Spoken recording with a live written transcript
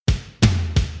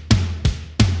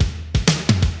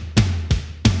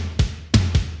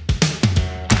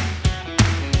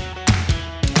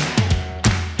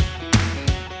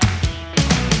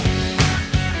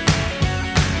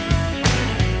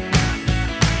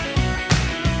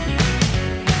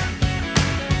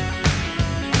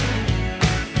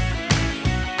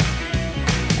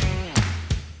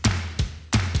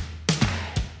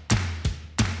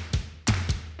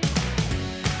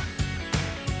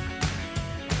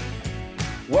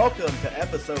Welcome to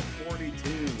episode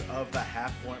 42 of the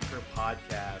Half Point Per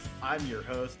Podcast. I'm your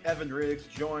host, Evan Riggs,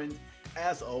 joined,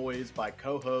 as always, by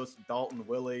co-host Dalton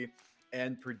Willie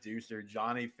and producer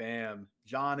Johnny Pham.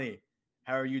 Johnny,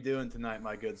 how are you doing tonight,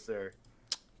 my good sir?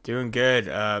 Doing good.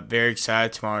 Very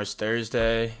excited. Tomorrow's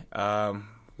Thursday.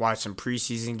 Watch some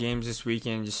preseason games this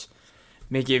weekend. Just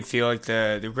make it feel like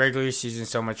the regular season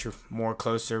so much more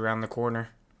closer around the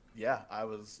corner. Yeah, I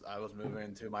was moving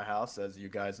into my house, as you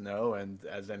guys know, and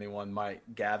as anyone might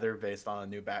gather based on a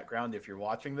new background if you're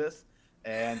watching this.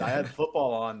 And I had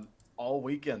football on all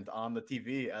weekend on the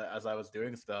TV as I was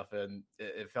doing stuff, and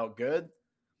it felt good.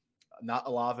 Not a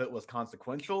lot of it was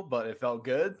consequential, but it felt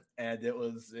good, and it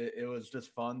was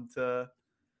just fun to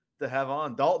have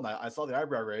on. Dalton, I saw the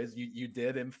eyebrow raise. You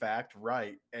did in fact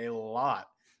write a lot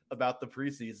about the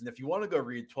preseason. If you want to go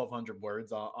read 1,200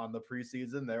 words on the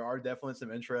preseason, there are definitely some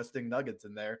interesting nuggets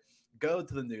in there. Go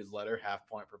to the newsletter,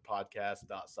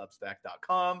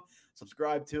 halfpointperpodcast.substack.com.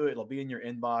 Subscribe to it. It'll be in your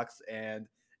inbox, and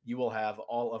you will have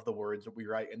all of the words that we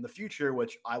write in the future,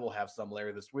 which I will have some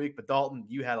later this week. But Dalton,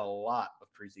 you had a lot of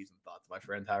preseason thoughts, my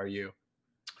friend. How are you?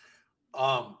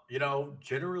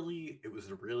 Generally it was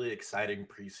a really exciting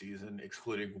preseason,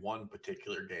 excluding one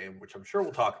particular game, which I'm sure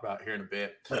we'll talk about here in a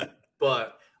bit.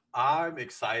 But I'm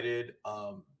excited.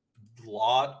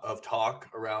 Lot of talk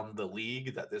around the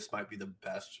league that this might be the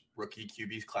best rookie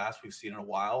QB class we've seen in a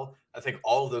while. I think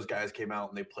all of those guys came out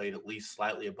and they played at least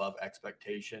slightly above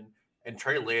expectation. And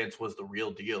Trey Lance was the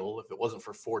real deal. If it wasn't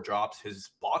for 4 drops, his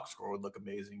box score would look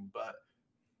amazing. But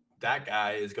that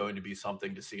guy is going to be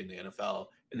something to see in the NFL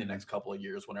in the next couple of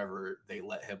years whenever they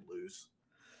let him loose.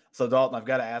 So, Dalton, I've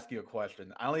got to ask you a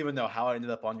question. I don't even know how I ended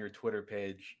up on your Twitter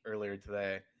page earlier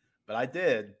today, but I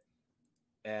did.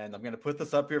 And I'm going to put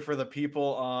this up here for the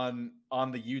people on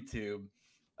the YouTube.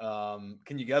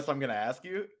 Can you guess what I'm going to ask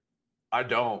you? I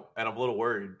don't, and I'm a little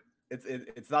worried.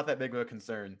 It's not that big of a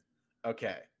concern.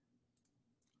 Okay.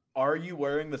 Are you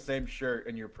wearing the same shirt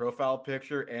in your profile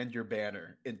picture and your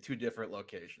banner in 2 different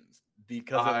locations?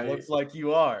 Because it looks like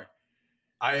you are.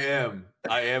 I am.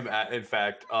 In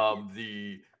fact,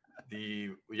 that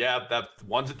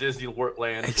one's at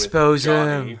Disneyland. Expose with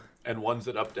Johnny, him. And one's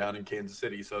at Up Down in Kansas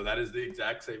City. So that is the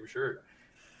exact same shirt.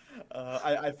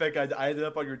 I think I ended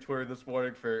up on your Twitter this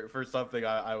morning for something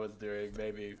I was doing,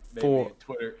 maybe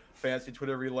Twitter fancy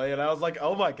Twitter relay, and I was like,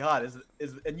 oh my god,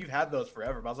 is and you've had those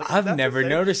forever. But I was like, I've never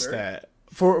noticed that.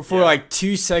 For like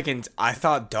 2 seconds, I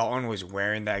thought Dalton was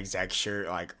wearing that exact shirt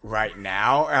like right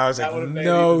now. And I was like,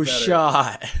 no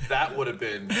shot. That would have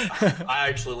been. I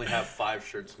actually only have 5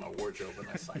 shirts in my wardrobe, and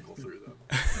I cycle through them.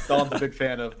 Dalton's a big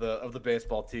fan of the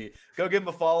baseball tee. Go give him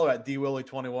a follow at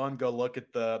dwilly21. Go look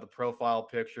at the profile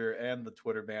picture and the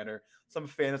Twitter banner. Some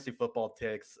fantasy football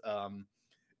takes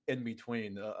in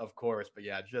between, of course. But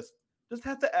yeah, just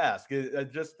have to ask.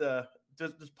 It just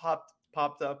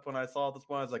popped up when I saw it this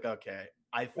morning. I was like, okay,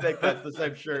 I think that's the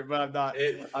same shirt, but I'm not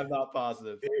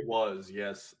positive. It was,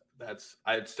 yes. It's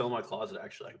still in my closet.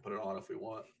 Actually, I can put it on if we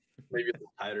want. Maybe it's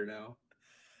tighter now.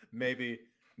 Maybe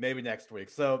next week.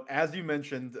 So as you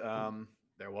mentioned,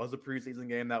 there was a preseason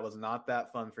game that was not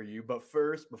that fun for you. But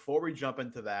first, before we jump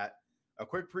into that, a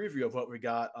quick preview of what we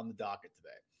got on the docket today.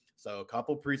 So a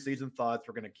couple preseason thoughts.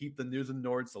 We're going to keep the news and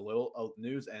notes a little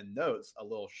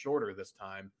shorter this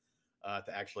time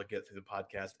to actually get through the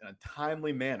podcast in a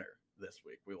timely manner this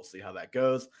week. We will see how that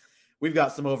goes. We've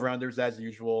got some over-unders as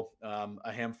usual,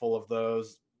 a handful of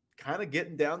those. Kind of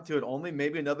getting down to it. Only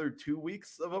maybe another 2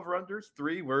 weeks of over-unders,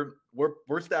 3. We're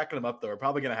stacking them up though. We're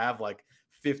probably going to have like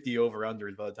 50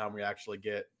 over-unders by the time we actually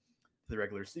get to the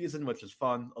regular season, which is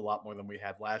fun. A lot more than we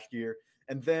had last year.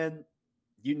 And then,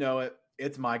 you know it.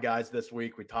 It's my guys this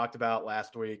week. We talked about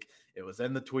last week. It was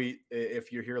in the tweet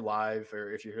if you're here live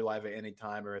or if you're here live at any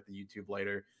time or at the YouTube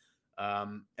later.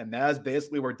 And that is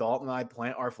basically where Dalton and I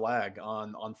plant our flag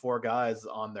on 4 guys,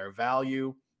 on their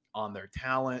value, on their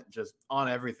talent, just on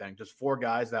everything. Just 4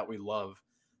 guys that we love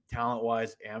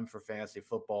talent-wise and for fantasy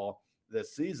football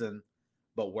this season.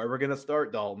 But where we're going to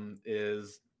start, Dalton,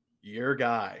 is your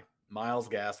guy, Myles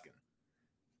Gaskin.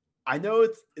 I know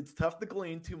it's tough to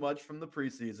glean too much from the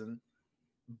preseason,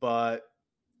 but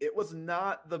it was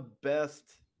not the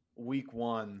best week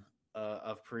 1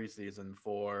 of preseason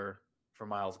for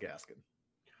Myles Gaskin.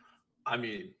 I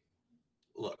mean,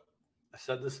 look, I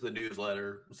said this in the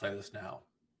newsletter. I'll say this now.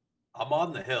 I'm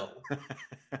on the hill.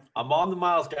 I'm on the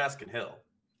Myles Gaskin hill,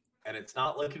 and it's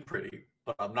not looking pretty,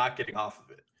 but I'm not getting off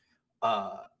of it.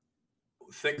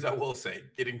 Things I will say,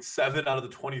 getting 7 out of the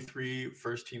 23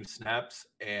 first-team snaps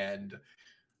and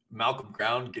Malcolm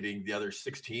Brown getting the other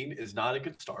 16 is not a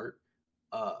good start.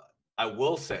 I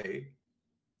will say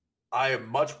I am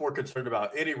much more concerned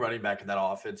about any running back in that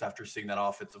offense after seeing that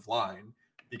offensive line,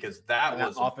 because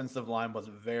that offensive line was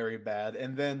very bad.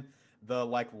 And then the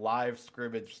live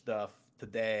scrimmage stuff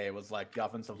today was like the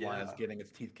offensive line is getting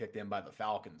its teeth kicked in by the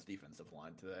Falcons defensive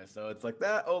line today. So it's like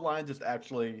that O-line just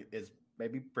actually is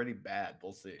maybe pretty bad.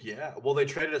 We'll see. Yeah. Well, they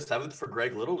traded a 7th for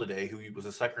Greg Little today, who was a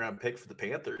 2nd-round pick for the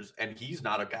Panthers, and he's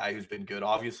not a guy who's been good.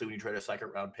 Obviously, when you trade a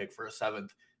 2nd-round pick for a 7th,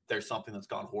 there's something that's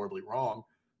gone horribly wrong.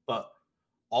 But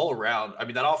all around, I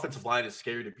mean, that offensive line is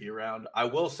scary to be around. I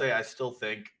will say I still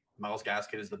think Myles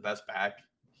Gaskin is the best back.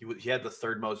 He had the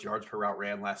 3rd most yards per route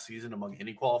ran last season among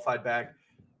any qualified back.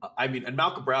 And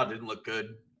Malcolm Brown didn't look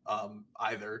good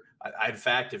either. In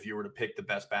fact, if you were to pick the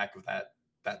best back of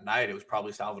that night, it was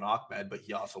probably Salvon Ahmed, but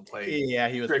he also played. Yeah,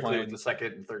 he was playing with the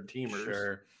 2nd and 3rd teamers.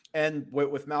 Sure. And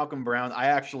with Malcolm Brown, I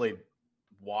actually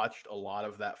watched a lot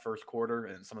of that first quarter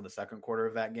and some of the second quarter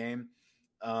of that game.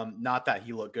 Not that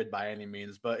he looked good by any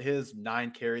means, but his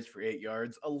 9 carries for 8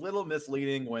 yards, a little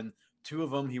misleading when 2 of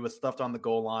them he was stuffed on the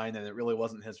goal line and it really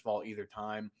wasn't his fault either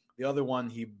time. The other one,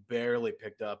 he barely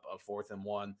picked up a 4th and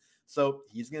 1. So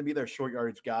he's going to be their short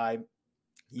yardage guy.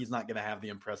 He's not going to have the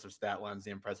impressive stat lines,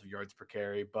 the impressive yards per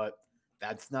carry, but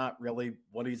that's not really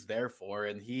what he's there for.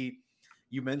 And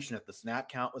you mentioned it, the snap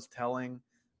count was telling.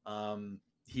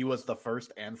 He was the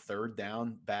 1st and 3rd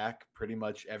down back pretty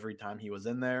much every time he was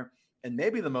in there. And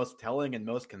maybe the most telling and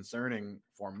most concerning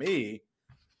for me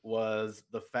was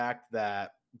the fact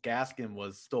that Gaskin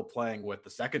was still playing with the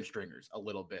 2nd stringers a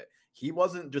little bit. He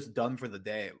wasn't just done for the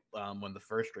day when the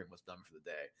 1st string was done for the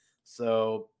day.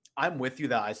 So I'm with you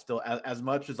that I still, as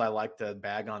much as I like to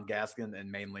bag on Gaskin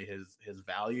and mainly his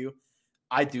value,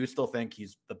 I do still think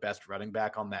he's the best running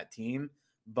back on that team.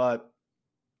 But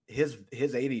his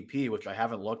ADP, which I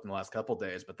haven't looked in the last couple of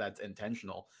days, but that's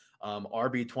intentional,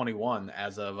 RB21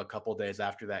 as of a couple of days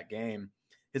after that game.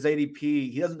 His ADP,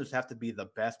 he doesn't just have to be the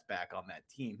best back on that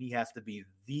team. He has to be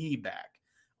the back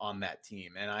on that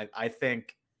team. And I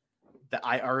think that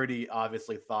I already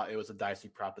obviously thought it was a dicey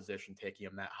proposition taking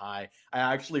him that high. I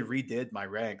actually redid my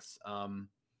ranks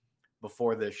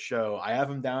before this show. I have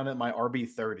him down at my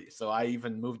RB30. So I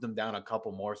even moved him down a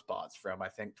couple more spots from, I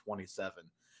think, 27.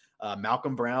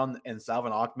 Malcolm Brown and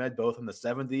Salvon Ahmed, both in the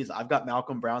 70s. I've got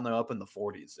Malcolm Brown though up in the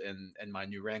 40s in my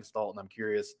new ranks, Dalton. I'm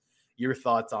curious your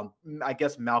thoughts on, I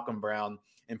guess, Malcolm Brown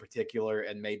in particular,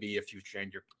 and maybe if you've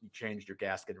changed your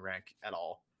Gaskin rank at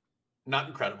all. Not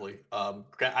incredibly.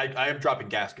 I am dropping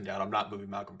Gaskin down. I'm not moving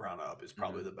Malcolm Brown up is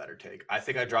probably the better take. I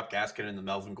think I dropped Gaskin in the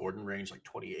Melvin Gordon range, like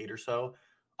 28 or so.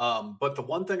 But the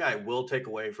one thing I will take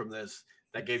away from this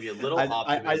that gave you a little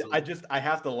optimism. I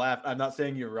have to laugh. I'm not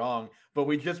saying you're wrong, but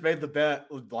we just made the bet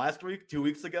last week, 2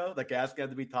 weeks ago, that Gaskin had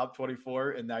to be top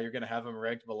 24, and now you're going to have him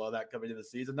ranked below that coming into the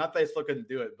season. Not that they still couldn't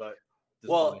do it, but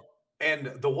funny.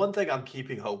 And the one thing I'm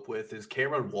keeping hope with is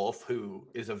Cameron Wolfe, who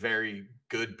is a very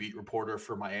good beat reporter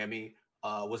for Miami,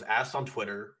 was asked on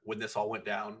Twitter when this all went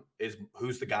down,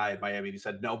 who's the guy in Miami? And he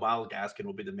said, no, Myles Gaskin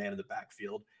will be the man in the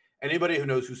backfield. Anybody who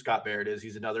knows who Scott Barrett is,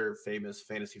 he's another famous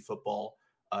fantasy football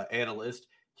analyst.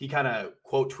 He kind of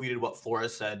quote tweeted what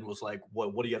Flores said and was like,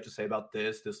 what do you have to say about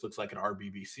this? This looks like an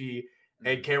RBBC.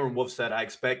 And Cameron Wolfe said, I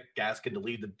expect Gaskin to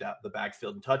lead the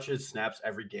backfield in touches, snaps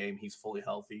every game. He's fully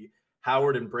healthy.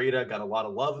 Howard and Breda got a lot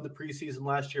of love in the preseason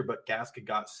last year, but Gaskin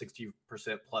got 60%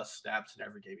 plus snaps in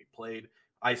every game he played.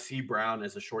 I see Brown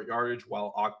as a short yardage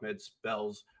while Ahmed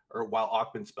spells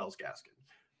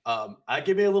Gaskin. I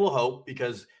give me a little hope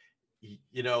because,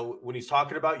 you know, when he's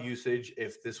talking about usage,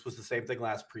 if this was the same thing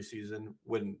last preseason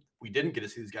when we didn't get to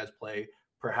see these guys play,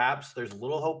 perhaps there's a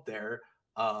little hope there.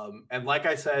 And like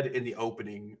I said in the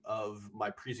opening of my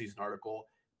preseason article,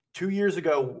 2 years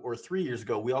ago or 3 years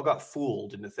ago, we all got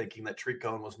fooled into thinking that Tariq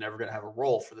Cohen was never going to have a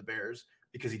role for the Bears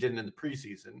because he didn't in the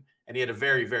preseason. And he had a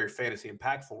very, very fantasy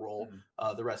impactful role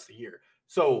the rest of the year.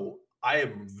 So I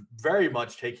am very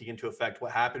much taking into effect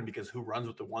what happened because who runs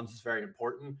with the ones is very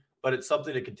important, but it's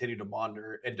something to continue to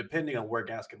monitor. And depending on where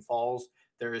Gaskin falls,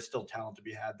 there is still talent to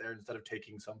be had there instead of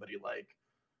taking somebody like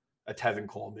a Tevin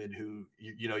Coleman who,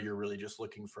 you're really just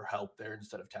looking for help there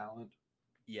instead of talent.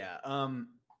 Yeah.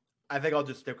 I think I'll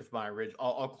just stick with my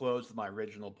I'll close with my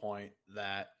original point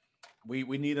that we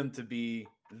need him to be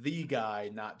the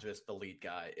guy, not just the lead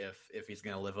guy. If he's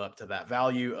going to live up to that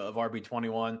value of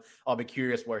RB21, I'll be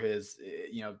curious where his,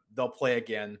 they'll play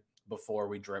again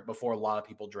before a lot of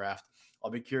people draft.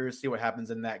 I'll be curious to see what happens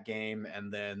in that game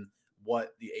and then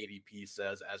what the ADP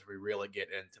says as we really get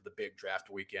into the big draft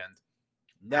weekend.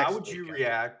 How would you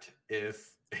react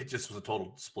if it just was a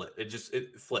total split?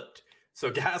 It flipped. So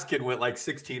Gaskin went like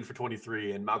 16 for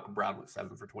 23 and Malcolm Brown went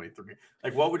 7 for 23.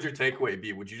 Like, what would your takeaway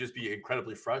be? Would you just be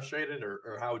incredibly frustrated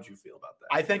or how would you feel about that?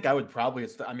 I think I would probably,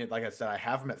 I mean, like I said, I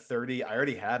have him at 30. I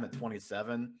already had him at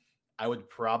 27. I would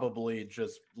probably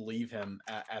just leave him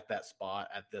at that spot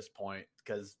at this point,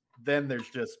 because then there's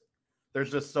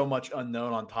just so much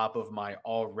unknown on top of my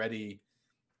already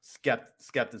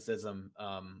skepticism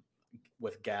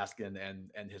with Gaskin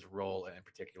and his role in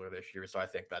particular this year. So I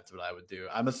think that's what I would do.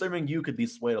 I'm assuming you could be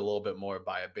swayed a little bit more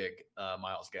by a big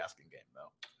Myles Gaskin game,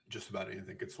 though. Just about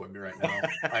anything could sway me right now.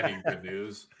 I need good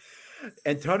news.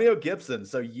 Antonio Gibson.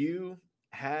 So you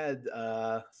had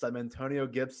some Antonio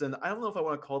Gibson. I don't know if I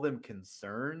want to call them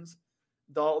concerns,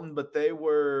 Dalton, but they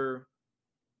were,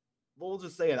 we'll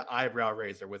just say, an eyebrow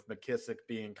raiser with McKissic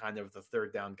being kind of the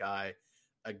third down guy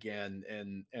again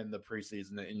in the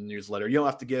preseason in newsletter. You don't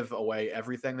have to give away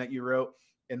everything that you wrote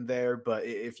in there, but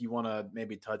if you want to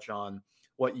maybe touch on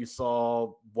what you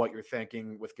saw, what you're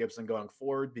thinking with Gibson going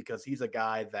forward, because he's a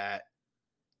guy that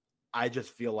I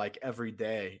just feel like every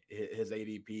day his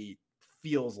ADP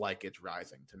feels like it's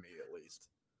rising, to me at least.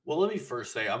 Well, let me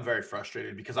first say I'm very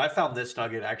frustrated because I found this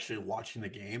nugget actually watching the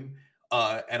game.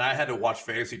 And I had to watch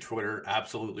fantasy Twitter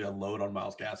absolutely unload on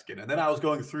Myles Gaskin. And then I was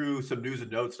going through some news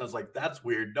and notes and I was like, that's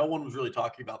weird. No one was really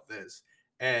talking about this.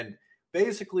 And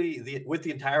basically, with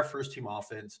the entire first team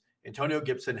offense, Antonio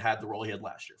Gibson had the role he had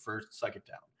last year, first, second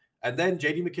down. And then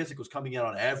JD McKissic was coming in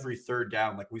on every third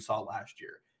down like we saw last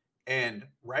year. And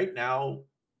right now,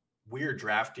 we're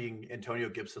drafting Antonio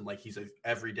Gibson like he's an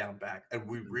every down back. And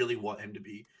we really want him to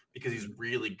be because he's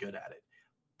really good at it.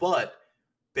 But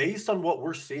based on what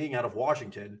we're seeing out of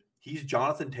Washington, he's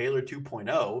Jonathan Taylor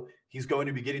 2.0. He's going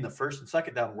to be getting the first and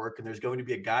second down work, and there's going to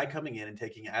be a guy coming in and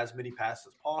taking as many passes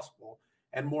as possible.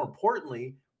 And more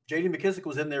importantly, J.D. McKissic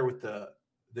was in there with the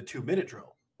 2-minute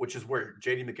drill, which is where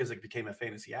J.D. McKissic became a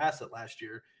fantasy asset last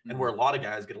year and where a lot of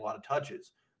guys get a lot of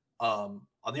touches. On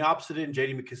the opposite end,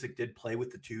 J.D. McKissic did play with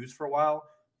the twos for a while.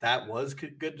 That was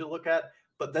good to look at.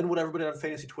 But then what everybody on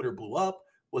fantasy Twitter blew up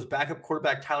was backup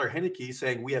quarterback Tyler Heineke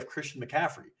saying we have Christian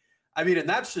McCaffrey. I mean, and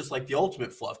that's just like the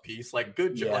ultimate fluff piece. Like,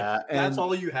 good job. Yeah, like, that's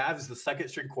all you have is the second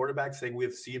string quarterback saying we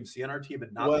have CMC on our team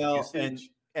and not the usage.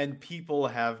 And people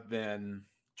have been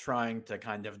trying to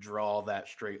kind of draw that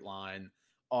straight line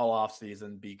all off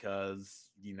season because,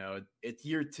 you know, it's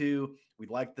year 2. We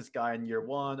like this guy in year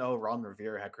 1. Oh, Ron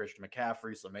Rivera had Christian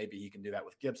McCaffrey, so maybe he can do that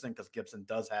with Gibson because Gibson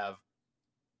does have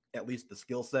at least the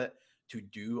skill set to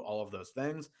do all of those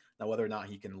things. Now, whether or not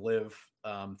he can live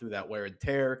through that wear and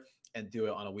tear and do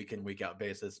it on a week in, week out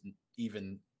basis,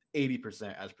 even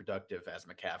 80% as productive as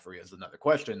McCaffrey is another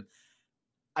question.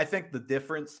 I think the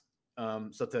difference,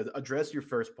 so to address your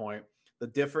first point, the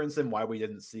difference in why we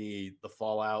didn't see the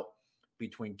fallout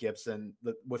between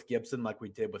with Gibson like we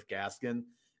did with Gaskin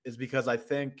is because I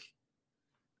think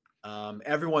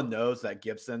everyone knows that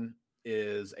Gibson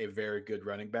is a very good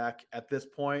running back at this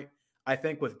point. I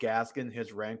think with Gaskin,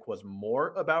 his rank was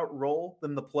more about role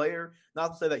than the player. Not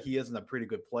to say that he isn't a pretty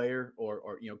good player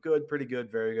or you know, good, pretty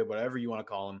good, very good, whatever you want to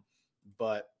call him.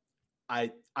 But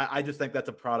I just think that's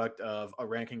a product of a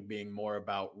ranking being more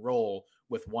about role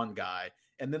with one guy.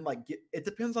 And then, like, it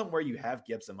depends on where you have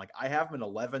Gibson. Like, I have him in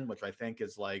 11, which I think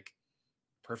is, like,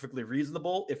 perfectly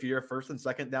reasonable if you're a first and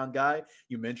second down guy.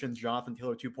 You mentioned Jonathan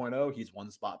Taylor 2.0. He's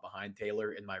one spot behind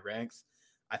Taylor in my ranks.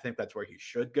 I think that's where he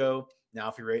should go.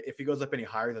 Now, if he goes up any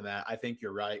higher than that, I think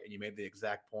you're right. And you made the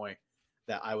exact point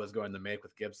that I was going to make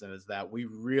with Gibson is that we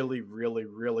really, really,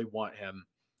 really want him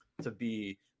to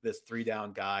be this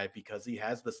 3-down guy because he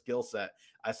has the skill set.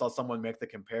 I saw someone make the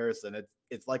comparison.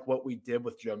 It's like what we did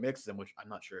with Joe Mixon, which I'm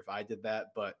not sure if I did that,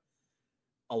 but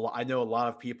I know a lot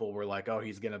of people were like, oh,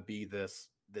 he's going to be this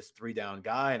 3-down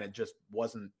guy. And it just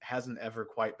hasn't ever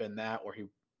quite been that, or he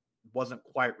wasn't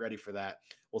quite ready for that.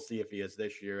 We'll see if he is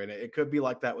this year. And it could be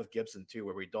like that with Gibson too,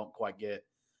 where we don't quite get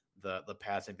the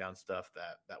passing down stuff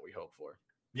that we hope for.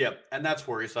 Yeah, and that's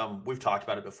worrisome. We've talked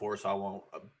about it before, so I won't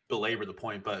belabor the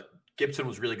point, but Gibson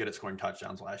was really good at scoring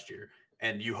touchdowns last year,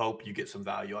 and you hope you get some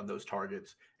value on those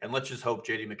targets. And let's just hope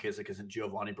J.D. McKissic isn't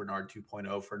Giovanni Bernard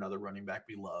 2.0 for another running back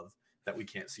we love that we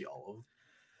can't see all of.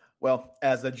 Well,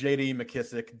 as a J.D.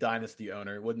 McKissic dynasty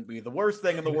owner, it wouldn't be the worst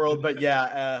thing in the world, but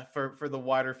yeah, for the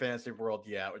wider fantasy world,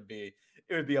 yeah, it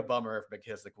would be a bummer if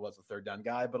McKissic was a third down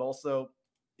guy, but also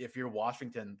if you're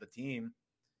Washington, the team,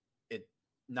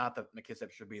 not that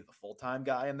McKissic should be the full-time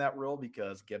guy in that role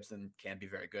because Gibson can be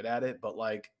very good at it, but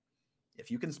like if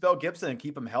you can spell Gibson and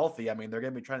keep him healthy, I mean, they're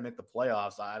going to be trying to make the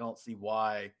playoffs. I don't see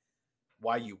why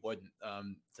you wouldn't,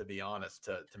 to be honest,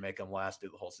 to make him last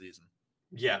through the whole season.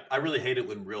 Yeah, I really hate it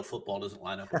when real football doesn't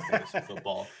line up with fantasy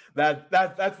football.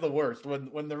 That's the worst.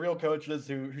 When the real coaches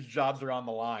whose jobs are on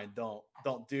the line don't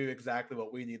do exactly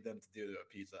what we need them to do to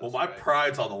appease us. Well, my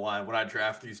pride's on the line when I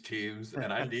draft these teams,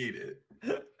 and I need it.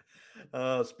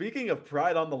 Speaking of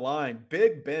pride on the line,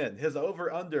 Big Ben, his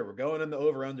over under. We're going in the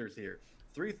over unders here.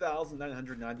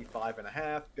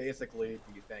 3,995.5. Basically,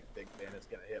 do you think Big Ben is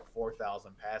going to hit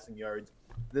 4,000 passing yards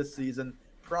this season?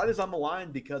 Pride is on the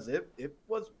line because it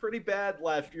was pretty bad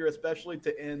last year, especially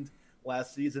to end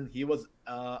last season. He was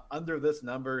under this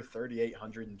number,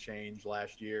 3,800 and change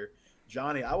last year.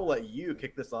 Johnny, I will let you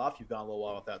kick this off. You've gone a little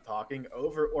while without talking.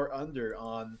 Over or under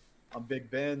on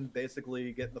Big Ben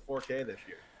basically getting the 4K this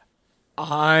year?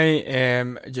 I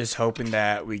am just hoping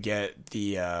that we get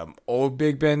the old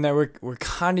Big Ben that we're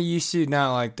kind of used to,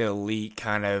 not like the elite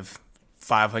kind of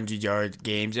 500-yard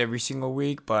games every single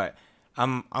week. But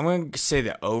I'm going to say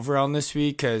the over on this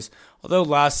week because although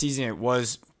last season it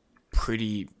was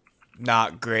pretty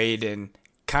not great and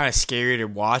kind of scary to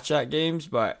watch at games,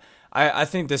 but I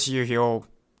think this year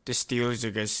the Steelers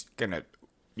are just going to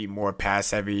be more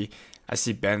pass heavy. I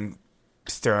see Ben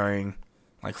throwing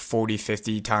like 40,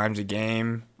 50 times a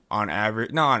game on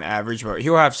average. Not on average, but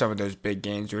he'll have some of those big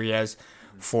games where he has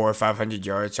 400 or 500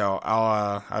 yards. So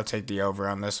I'll take the over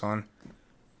on this one.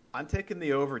 I'm taking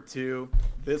the over too.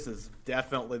 This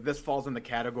falls in the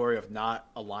category of not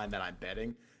a line that I'm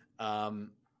betting.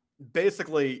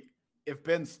 Basically, if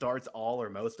Ben starts all or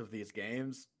most of these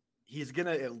games, he's going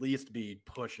to at least be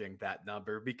pushing that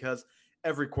number because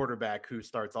every quarterback who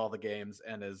starts all the games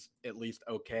and is at least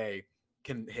okay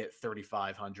can hit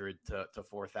 3,500 to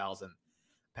 4,000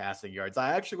 passing yards.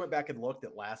 I actually went back and looked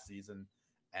at last season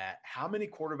at how many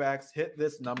quarterbacks hit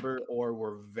this number or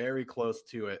were very close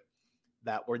to it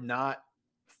that were not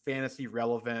fantasy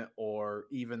relevant or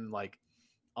even like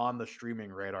on the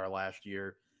streaming radar last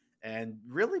year. And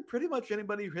really pretty much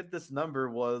anybody who hit this number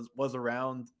was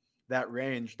around that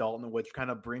range, Dalton, which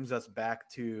kind of brings us back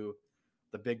to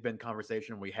the Big Ben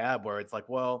conversation we had where it's like,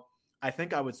 well, I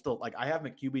think I would still like I have him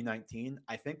at QB 19.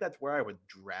 I think that's where I would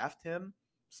draft him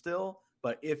still.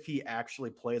 But if he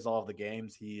actually plays all of the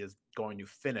games, he is going to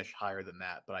finish higher than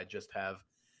that. But I just have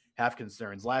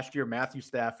concerns. Last year, Matthew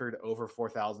Stafford over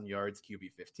 4,000 yards,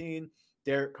 QB 15.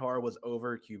 Derek Carr was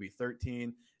over QB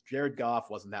 13. Jared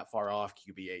Goff wasn't that far off,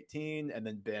 QB 18. And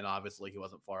then Ben, obviously, he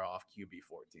wasn't far off, QB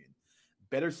 14.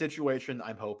 Better situation,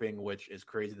 I'm hoping, which is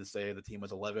crazy to say. The team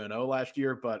was 11-0 last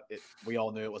year, but we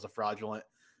all knew it was a fraudulent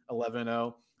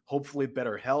 11-0. Hopefully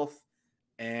better health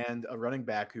and a running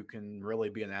back who can really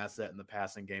be an asset in the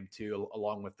passing game too,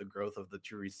 along with the growth of the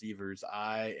two receivers.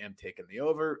 I am taking the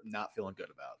over, not feeling good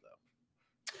about it, though.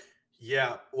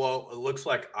 Yeah, well, it looks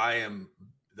like I am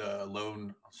the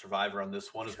lone survivor on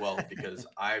this one as well because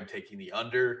I'm taking the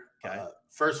under. Okay.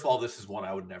 First of all, this is one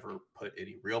I would never put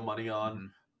any real money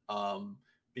on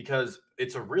because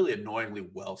it's a really annoyingly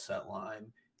well set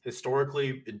line.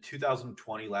 Historically, in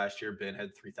 2020, last year, Ben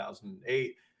had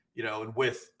 3,008, and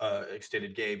with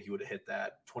extended game, he would have hit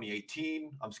that.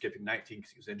 2018, I'm skipping 19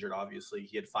 because he was injured, obviously.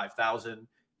 He had 5,000.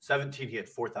 17, he had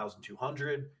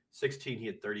 4,200. 16, he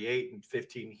had 38. And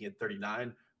 15, he had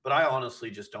 39. But I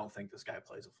honestly just don't think this guy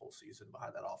plays a full season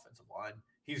behind that offensive line.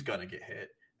 He's going to get hit.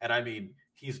 And I mean,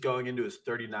 he's going into his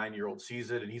 39-year-old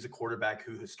season, and he's a quarterback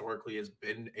who historically has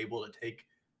been able to take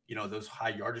those high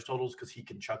yardage totals because he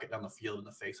can chuck it down the field in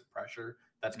the face of pressure.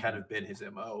 That's kind of been his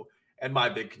MO. And my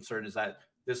big concern is that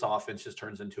this offense just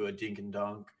turns into a dink and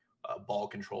dunk ball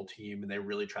control team, and they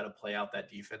really try to play out that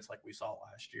defense like we saw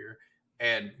last year.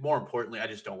 And more importantly, I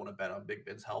just don't want to bet on Big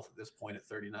Ben's health at this point at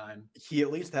 39. He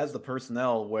at least has the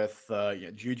personnel with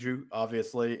Juju,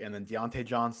 obviously, and then Deontay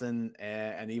Johnson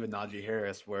and even Najee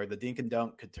Harris, where the dink and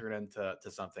dunk could turn into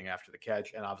something after the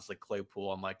catch. And obviously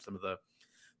Claypool, unlike some of the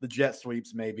jet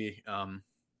sweeps, maybe.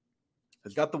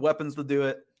 He's got the weapons to do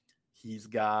it. He's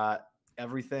got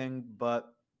everything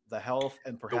but the health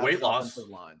and perhaps the weight loss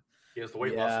line. He has the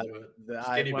weight loss to do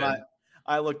it.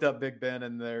 I looked up Big Ben,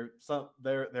 and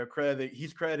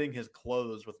he's crediting his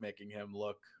clothes with making him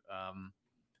look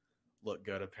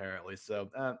good, apparently. So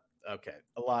okay,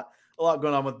 a lot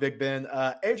going on with Big Ben.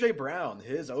 AJ Brown,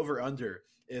 his over under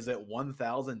is at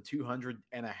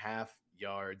 1,200.5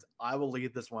 yards. I will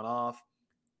lead this one off.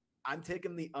 I'm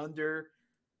taking the under.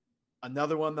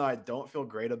 Another one that I don't feel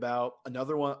great about.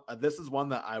 Another one. This is one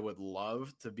that I would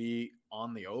love to be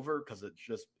on the over because it's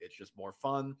just more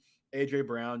fun. AJ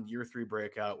Brown year 3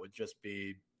 breakout would just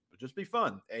be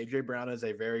fun. AJ Brown is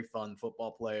a very fun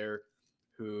football player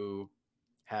who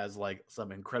has like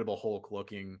some incredible Hulk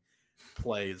looking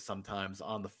plays sometimes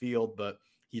on the field, but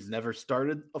he's never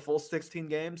started a full 16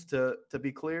 games to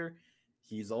be clear.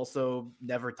 He's also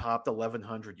never topped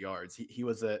 1,100 yards.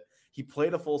 He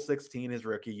played a full 16 his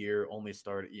rookie year, only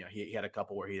started, he had a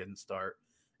couple where he didn't start.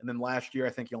 And then last year,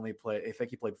 I think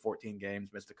he played 14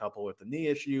 games, missed a couple with the knee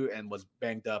issue, and was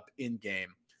banged up in game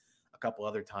a couple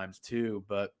other times too.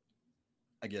 But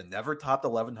again, never topped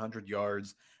 1,100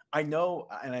 yards. I know,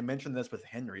 and I mentioned this with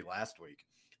Henry last week.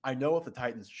 I know what the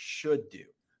Titans should do.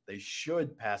 They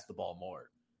should pass the ball more.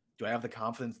 Do I have the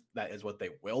confidence that is what they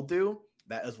will do?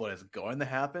 That is what is going to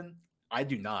happen? I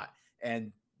do not.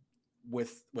 And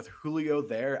with Julio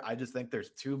there, I just think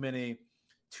there's too many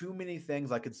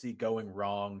things I could see going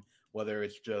wrong, whether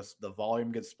it's just the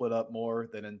volume gets split up more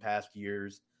than in past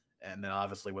years, and then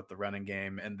obviously with the running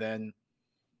game, and then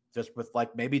just with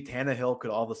like maybe Tannehill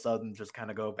could all of a sudden just kind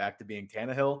of go back to being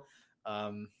Tannehill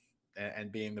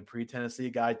and being the pre-Tennessee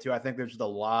guy too. I think there's just a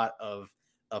lot of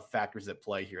factors at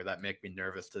play here that make me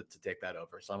nervous to take that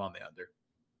over. So I'm on the under.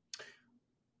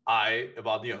 I am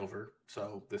on the over.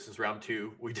 So this is round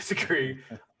 2. We disagree.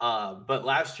 But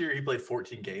last year he played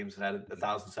 14 games and had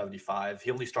 1,075.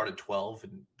 He only started 12,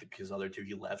 and his other 2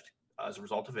 he left as a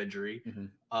result of injury.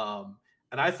 Mm-hmm.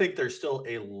 And I think there's still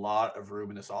a lot of room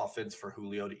in this offense for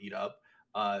Julio to eat up.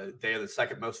 They are the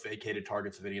second most vacated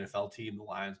targets of any NFL team, the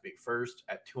Lions being first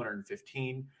at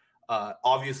 215.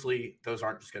 Obviously, those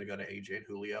aren't just going to go to AJ and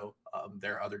Julio.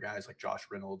 There are other guys like Josh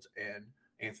Reynolds and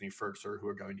Anthony Ferguson who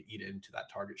are going to eat into that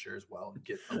target share as well and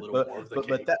get a little more of the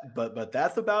cake. But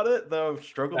that's about it, though.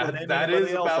 Struggle to name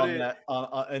anybody else on that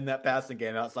in that passing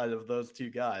game outside of those 2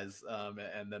 guys,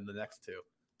 and then the next 2.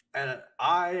 And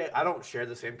I don't share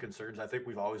the same concerns. I think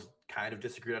we've always kind of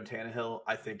disagreed on Tannehill.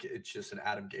 I think it's just an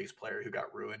Adam Gase player who got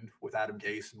ruined with Adam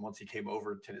Gase. And once he came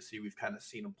over to Tennessee, we've kind of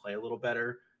seen him play a little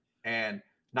better. And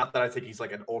not that I think he's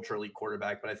like an ultra elite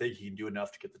quarterback, but I think he can do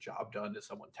enough to get the job done to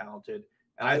someone talented.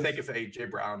 And I think if A.J.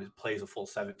 Brown plays a full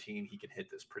 17, he can hit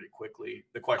this pretty quickly.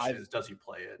 The question is, does he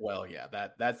play it? Well, yeah,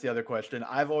 that's the other question.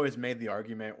 I've always made the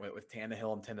argument with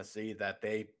Tannehill and Tennessee that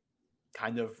they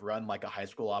kind of run like a high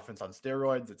school offense on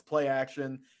steroids. It's play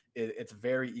action. It's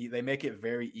they make it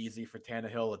very easy for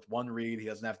Tannehill. It's one read. He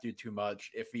doesn't have to do too much.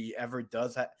 If he ever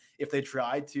does if they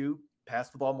try to pass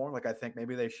the ball more, like I think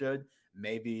maybe they should,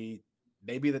 maybe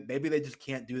they just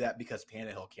can't do that because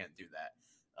Tannehill can't do that.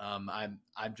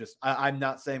 I'm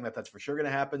not saying that that's for sure going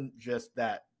to happen. Just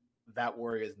that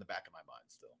worry is in the back of my mind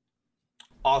still.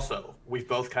 Also, we've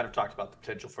both kind of talked about the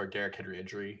potential for a Derrick Henry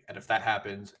injury, and if that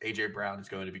happens, A.J. Brown is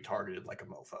going to be targeted like a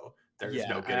mofo. There's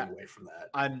no getting away from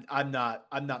that. I'm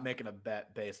not making a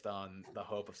bet based on the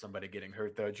hope of somebody getting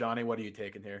hurt though. Johnny, what are you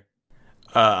taking here?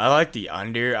 I like the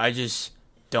under. I just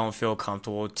don't feel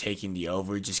comfortable taking the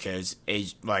over just because,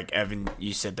 like Evan,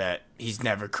 you said that he's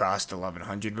never crossed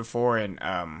 1,100 before, and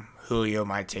Julio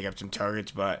might take up some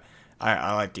targets, but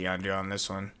I like the under on this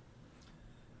one.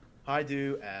 I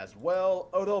do as well.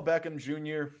 Odell Beckham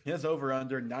Jr., his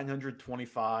over-under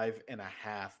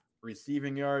 925.5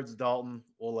 receiving yards. Dalton,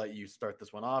 we'll let you start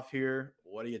this one off here.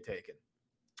 What are you taking?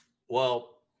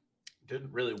 Well,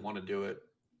 didn't really want to do it.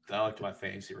 I looked at my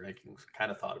fantasy rankings,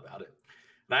 kind of thought about it.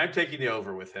 And I'm taking the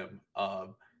over with him.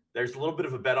 There's a little bit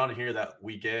of a bet on here that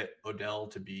we get Odell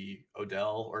to be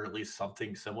Odell, or at least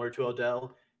something similar to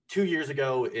Odell. 2 years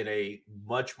ago, in a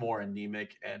much more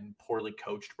anemic and poorly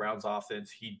coached Browns offense,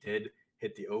 he did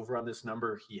hit the over on this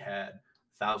number. He had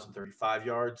 1,035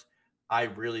 yards. I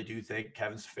really do think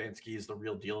Kevin Stefanski is the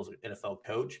real deal as an NFL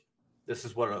coach. This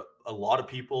is what a lot of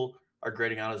people are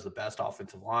grading out as the best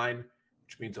offensive line,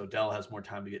 which means Odell has more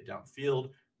time to get downfield,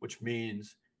 which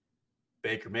means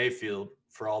Baker Mayfield,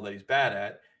 for all that he's bad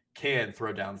at, can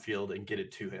throw downfield and get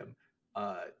it to him.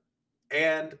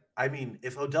 And I mean,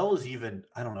 if Odell is even,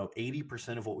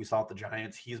 80% of what we saw at the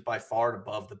Giants, he's by far and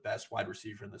above the best wide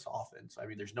receiver in this offense. I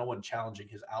mean, there's no one challenging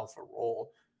his alpha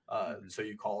role, so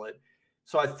you call it.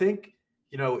 So I think,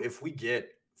 if we get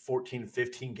 14,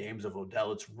 15 games of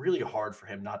Odell, it's really hard for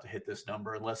him not to hit this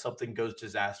number unless something goes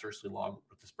disastrously wrong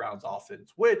with this Browns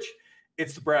offense, which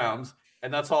it's the Browns,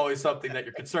 and that's always something that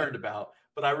you're concerned about.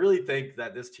 But I really think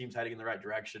that this team's heading in the right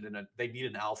direction, and they need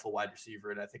an alpha wide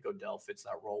receiver, and I think Odell fits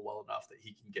that role well enough that he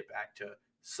can get back to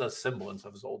a semblance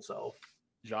of his old self.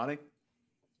 Johnny?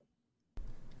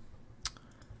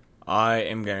 I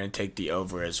am going to take the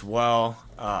over as well.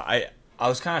 I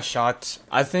was kind of shocked.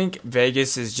 I think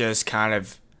Vegas is just kind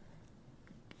of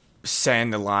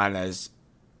setting the line as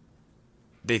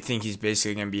they think he's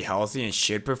basically going to be healthy and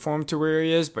should perform to where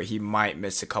he is, but he might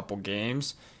miss a couple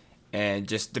games. And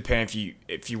just depending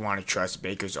if you want to trust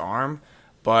Baker's arm.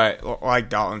 But like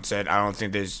Dalton said, I don't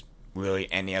think there's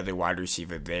really any other wide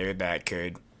receiver there that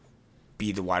could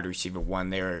be the wide receiver one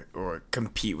there or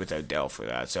compete with Odell for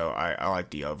that. So I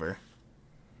like the over.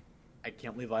 I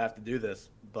can't believe I have to do this,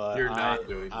 but You're not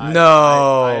doing it.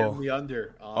 I am the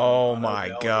under Oh on my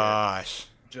Odell here. gosh.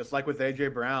 Just like with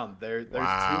AJ Brown, there's too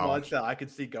Wow. much that I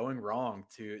could see going wrong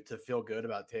to feel good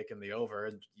about taking the over.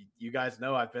 And you guys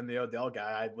know I've been the Odell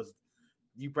guy.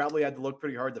 You probably had to look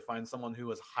pretty hard to find someone who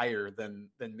was higher than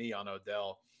me on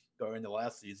Odell going into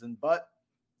last season. But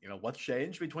what's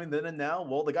changed between then and now?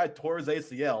 Well, the guy tore his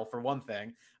ACL for one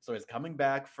thing, so he's coming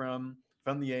back from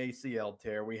the ACL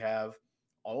tear. We have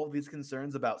all of these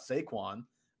concerns about Saquon.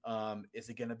 Is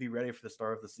he going to be ready for the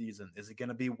start of the season? Is he going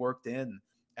to be worked in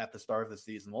at the start of the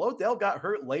season? Well, Odell got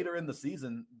hurt later in the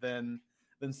season than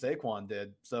Saquon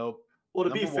did. So, well, to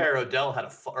be fair, Odell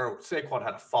Saquon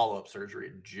had a follow-up surgery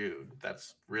in June.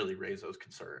 That's really raised those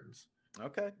concerns.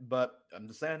 Okay, but I'm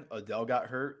just saying Odell got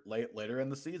hurt later in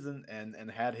the season and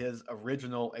had his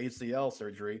original ACL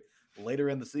surgery later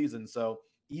in the season. So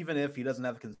even if he doesn't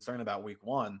have a concern about week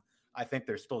 1, I think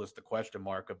there's still just a question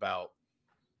mark about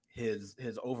his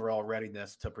overall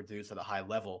readiness to produce at a high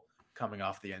level coming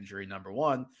off the injury, number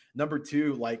 1. Number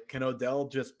 2, like, can Odell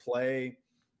just play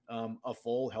a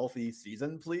full healthy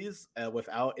season, please,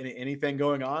 without anything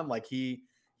going on? Like he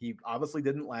obviously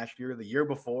didn't last year. The year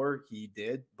before he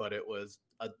did, but it was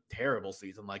a terrible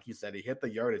season. Like you said, he hit the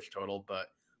yardage total, but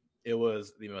it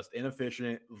was the most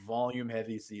inefficient,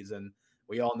 volume-heavy season.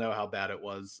 We all know how bad it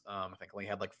was. I think only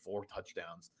had like 4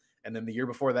 touchdowns. And then the year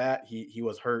before that, he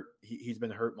was hurt. He's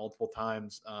been hurt multiple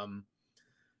times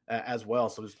as well.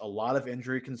 So there's a lot of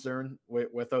injury concern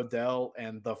with Odell.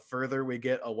 And the further we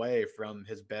get away from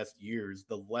his best years,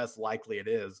 the less likely it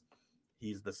is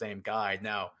he's the same guy.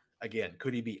 Now, again,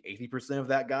 could he be 80% of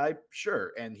that guy?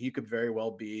 Sure. And he could very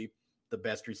well be the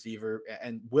best receiver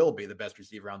and will be the best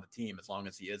receiver on the team as long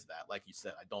as he is that. Like you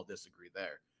said, I don't disagree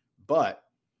there. But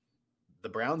the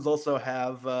Browns also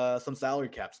have some salary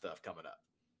cap stuff coming up.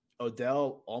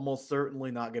 Odell almost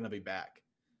certainly not going to be back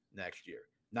next year.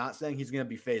 Not saying he's going to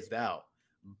be phased out,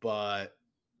 but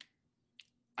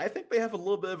I think they have a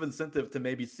little bit of incentive to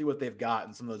maybe see what they've got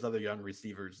in some of those other young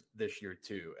receivers this year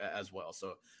too, as well.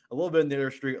 So a little bit in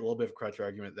the street, a little bit of crutch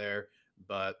argument there,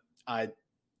 but I'm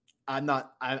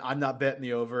not betting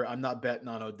the over. I'm not betting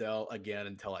on Odell again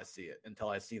until I see it, until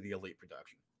I see the elite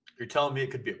production. You're telling me it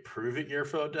could be a prove-it year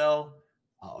for Odell?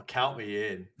 Oh, count me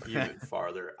in even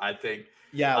farther. I think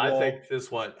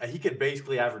this one, he could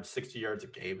basically average 60 yards a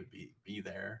game and be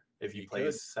there if he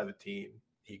plays 17.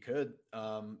 He could.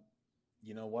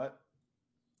 You know what?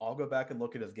 I'll go back and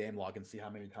look at his game log and see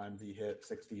how many times he hit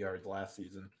 60 yards last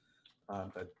season. I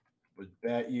would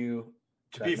bet you.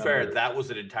 To be fair, that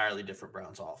was an entirely different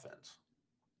Browns offense.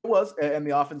 It was, and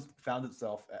the offense found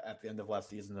itself at the end of last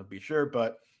season, to be sure,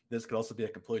 but this could also be a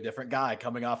completely different guy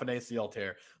coming off an ACL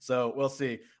tear. So we'll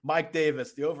see. Mike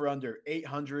Davis, the over-under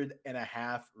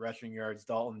 800.5 rushing yards.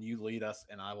 Dalton, you lead us,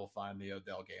 and I will find the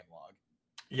Odell game log.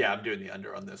 Yeah, I'm doing the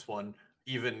under on this one.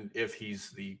 Even if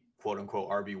he's the quote-unquote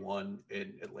RB1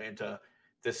 in Atlanta,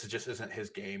 this just isn't his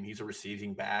game. He's a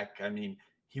receiving back. I mean,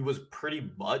 he was pretty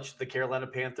much the Carolina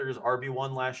Panthers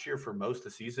RB1 last year for most of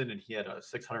the season, and he had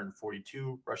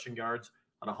 642 rushing yards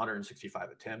on 165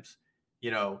 attempts.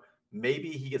 Maybe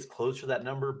he gets close to that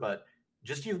number, but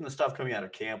just even the stuff coming out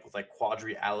of camp with like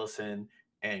Quadri Allison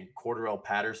and Cordarrelle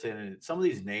Patterson and some of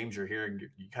these names you're hearing,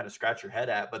 you kind of scratch your head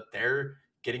at, but they're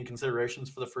getting considerations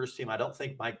for the first team. I don't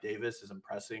think Mike Davis is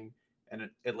impressing, and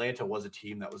Atlanta was a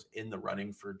team that was in the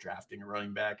running for drafting a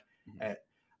running back. Mm-hmm.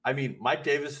 I mean, Mike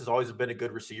Davis has always been a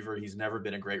good receiver. He's never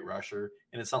been a great rusher,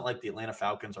 and it's not like the Atlanta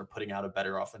Falcons are putting out a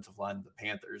better offensive line than the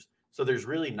Panthers. So there's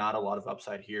really not a lot of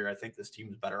upside here. I think this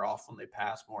team's better off when they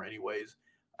pass more anyways.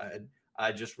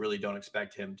 I just really don't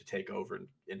expect him to take over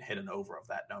and hit an over of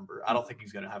that number. I don't think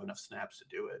he's going to have enough snaps to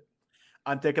do it.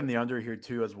 I'm taking the under here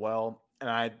too as well. And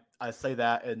I say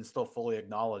that and still fully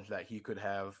acknowledge that he could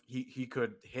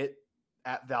hit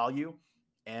at value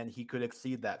and he could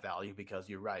exceed that value because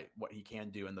you're right, what he can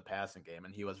do in the passing game.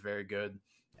 And he was very good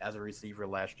as a receiver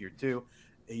last year too.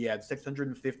 He had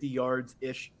 650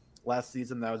 yards-ish last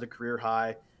season. That was a career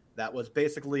high. That was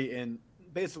basically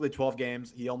 12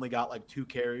 games. He only got like 2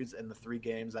 carries in the 3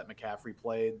 games that McCaffrey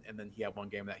played, and then he had 1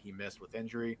 game that he missed with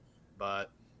injury.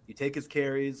 But you take his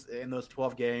carries in those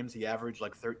 12 games, he averaged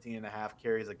like 13.5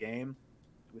 carries a game.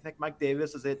 Do we think Mike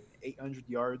Davis is at 800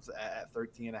 yards at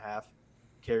 13.5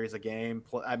 carries a game?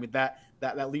 I mean,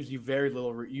 that leaves you very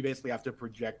little. You basically have to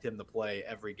project him to play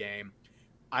every game.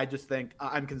 I just think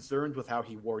I'm concerned with how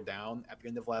he wore down at the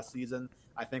end of last season.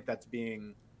 I think that's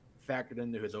being factored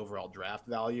into his overall draft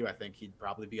value. I think he'd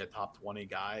probably be a top 20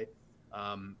 guy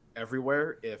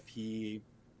everywhere if he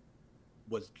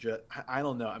was just, I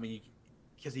don't know. I mean,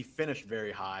 because he finished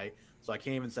very high, So I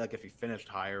can't even say like if he finished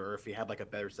higher or if he had like a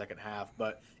better second half.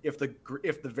 But if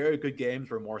the very good games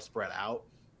were more spread out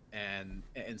and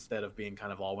instead of being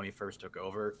kind of all when he first took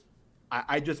over,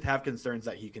 I just have concerns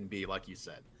that he can be, like you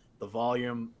said, the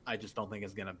volume. I just don't think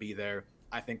is going to be there.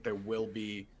 I think there will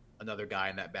be another guy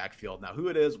in that backfield. Now, who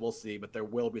it is, we'll see, but there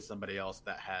will be somebody else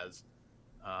that has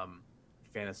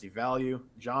fantasy value.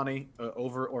 Johnny,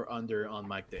 over or under on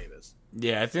Mike Davis?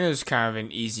 Yeah, I think it was kind of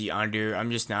an easy under.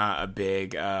 I'm just not a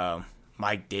big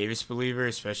Mike Davis believer,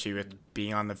 especially with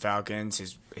being on the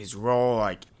Falcons. His role,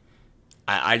 like,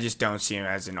 I just don't see him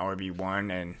as an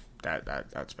RB1, and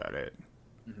that's about it.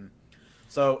 Mm-hmm.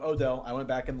 So, Odell, I went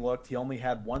back and looked. He only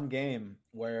had one game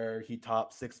where he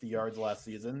topped 60 yards last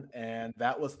season, and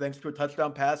that was thanks to a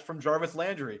touchdown pass from Jarvis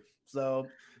Landry. So,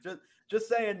 just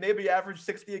saying, maybe average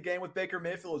 60 a game with Baker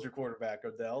Mayfield as your quarterback,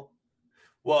 Odell.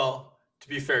 Well, to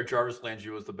be fair, Jarvis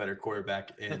Landry was the better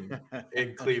quarterback in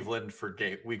Cleveland for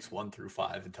weeks 1 through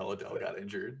 5 until Odell got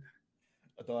injured.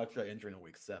 Odell actually got injured in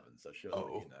week 7, so shows what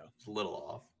you know. It's a little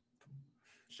off.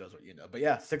 Shows what you know. But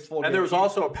yeah, 6-4. And there was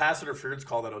also a pass interference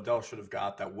call that Odell should have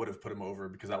got that would have put him over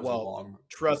because that was a long.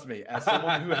 Trust me, as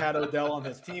someone who had Odell on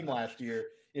his team last year,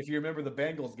 if you remember the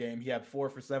Bengals game, he had 4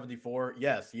 for 74.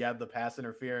 Yes, he had the pass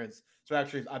interference. So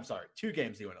actually, I'm sorry, 2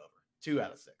 games he went over, 2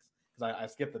 out of 6, because I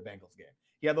skipped the Bengals game.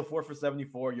 He had the 4 for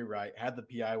 74. You're right. Had the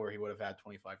PI where he would have had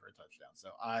 25 for a touchdown. So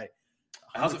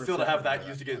how's it feel to have that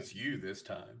used against you this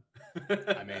time?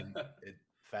 I mean,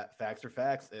 facts are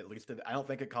facts. At least I don't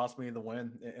think it cost me the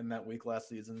win in that week last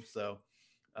season. So,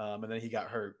 and then he got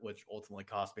hurt, which ultimately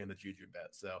cost me in the Juju bet.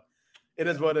 So it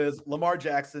is what it is. Lamar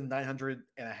Jackson,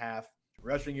 900.5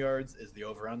 rushing yards is the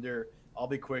over-under. I'll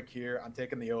be quick here. I'm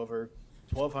taking the over.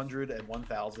 1,200 and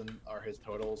 1,000 are his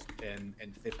totals in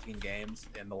 15 games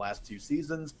in the last 2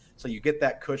 seasons. So you get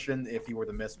that cushion if he were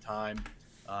to miss time.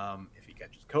 If he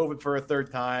catches COVID for a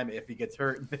 3rd time, if he gets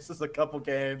hurt and misses a couple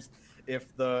games,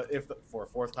 if the for a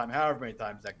 4th time, however many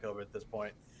times that COVID at this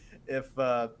point, if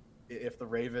the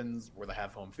Ravens were to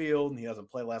have home field and he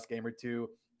doesn't play last game or 2,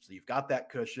 so you've got that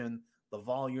cushion. The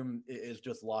volume is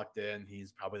just locked in.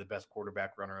 He's probably the best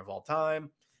quarterback runner of all time.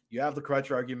 You have the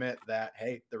crutch argument that,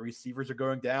 hey, the receivers are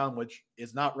going down, which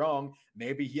is not wrong.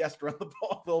 Maybe he has to run the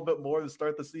ball a little bit more to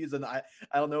start the season. I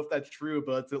don't know if that's true,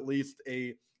 but it's at least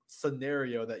a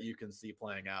scenario that you can see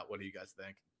playing out. What do you guys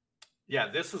think?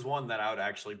 Yeah, this is one that I would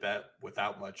actually bet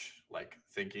without much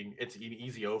thinking. It's an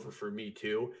easy over for me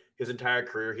too. His entire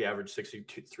career, he averaged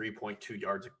 63.2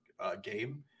 yards a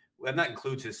game, and that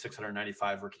includes his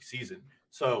 695 rookie season.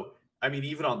 So, I mean,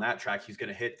 even on that track, he's going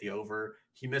to hit the over.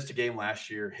 He missed a game last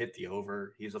year, hit the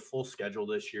over. He's a full schedule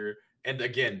this year. And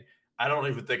again, I don't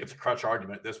even think it's a crutch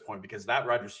argument at this point because that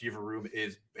wide receiver room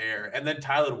is bare. And then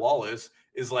Tylan Wallace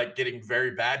is getting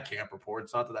very bad camp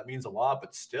reports. Not that that means a lot,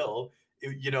 but still,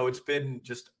 it's been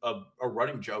just a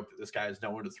running joke that this guy has no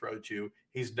one to throw to.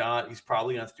 He's probably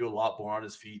going to have to do a lot more on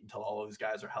his feet until all of these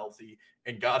guys are healthy.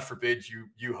 And God forbid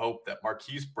you hope that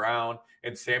Marquise Brown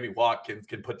and Sammy Watkins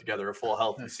can put together a full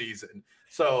healthy season.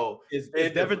 So is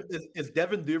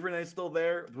Devin Duvernay still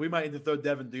there? We might need to throw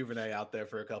Devin Duvernay out there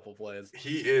for a couple plays.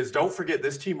 He is. Don't forget,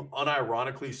 this team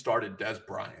unironically started Des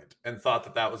Bryant and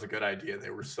thought that was a good idea.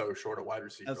 They were so short at wide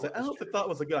receiver. I don't know if they thought it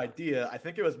was a good idea. I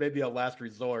think it was maybe a last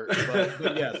resort.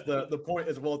 But yes, the point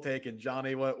is well taken.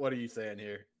 Johnny, what are you saying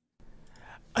here?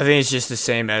 I think it's just the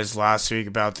same as last week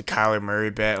about the Kyler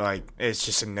Murray bet. It's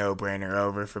just a no-brainer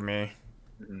over for me.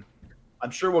 Mm-hmm. I'm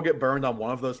sure we'll get burned on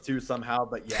one of those two somehow,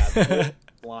 but yeah, the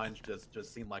lines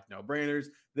just seem like no-brainers.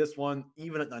 This one,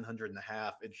 even at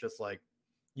 900.5, it's just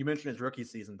you mentioned his rookie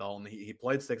season, Dalton. He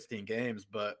played 16 games,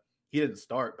 but he didn't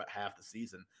start but half the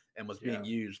season and was being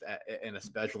used in a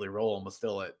specialty role and was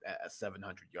still at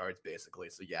 700 yards basically.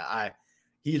 So yeah,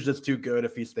 he's just too good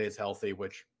if he stays healthy,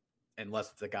 which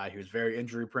unless it's a guy who's very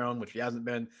injury prone, which he hasn't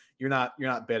been, you're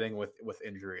not betting with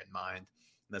injury in mind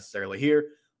necessarily here.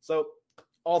 So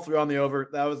all 3 on the over.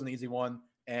 That was an easy one.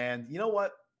 And you know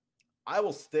what? I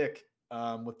will stick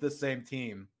with this same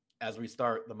team as we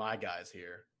start the My Guys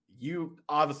here. You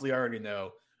obviously already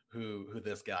know who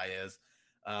this guy is.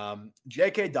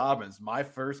 J.K. Dobbins, my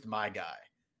first My Guy.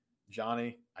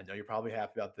 Johnny, I know you're probably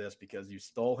happy about this because you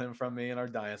stole him from me in our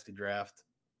Dynasty draft.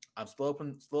 I'm still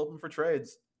open for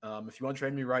trades. If you want to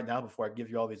trade me right now before I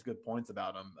give you all these good points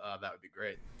about him, that would be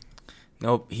great.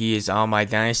 Nope, he is on my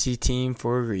Dynasty team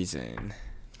for a reason.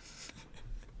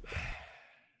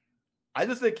 I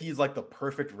just think he's the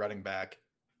perfect running back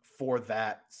for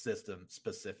that system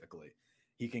specifically.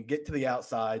 He can get to the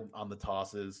outside on the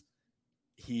tosses.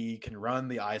 He can run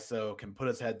the ISO, can put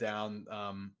his head down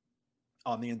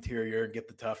on the interior and get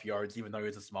the tough yards, even though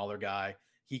he's a smaller guy.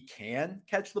 he can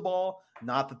catch the ball.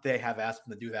 Not that they have asked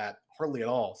him to do that hardly at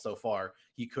all so far.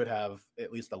 He could have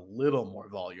at least a little more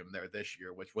volume there this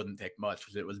year, which wouldn't take much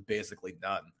because it was basically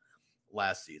done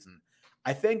last season.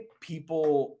 I think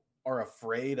people are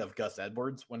afraid of Gus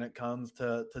Edwards when it comes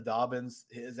to Dobbins.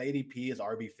 His ADP is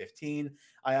RB15.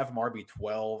 I have him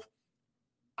RB12.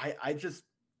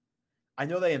 I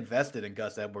know they invested in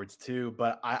Gus Edwards too,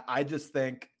 but I just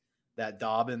think that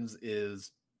Dobbins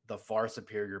is the far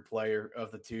superior player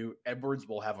of the two. Edwards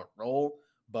will have a role,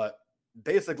 but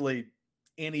basically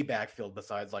any backfield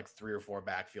besides like 3 or 4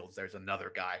 backfields, there's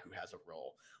another guy who has a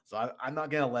role. So I'm not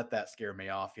going to let that scare me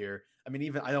off here. I mean,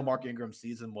 even I know Mark Ingram's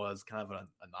season was kind of an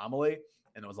anomaly,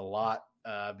 and it was a lot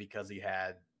because he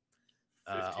had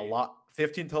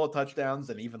 15 total touchdowns,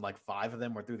 and even like 5 of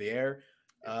them were through the air.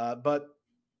 But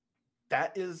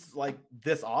that is like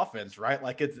this offense, right?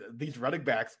 Like it's these running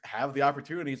backs have the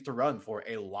opportunities to run for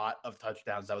a lot of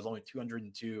touchdowns. That was only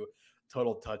 202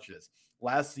 total touches.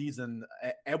 Last season,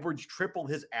 Edwards tripled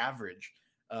his average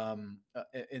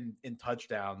in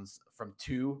touchdowns from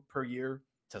 2 per year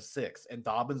to 6. And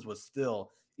Dobbins was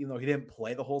still, even though he didn't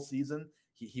play the whole season,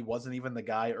 he wasn't even the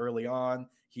guy early on.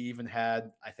 He even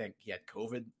had, I think he had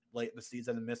COVID late in the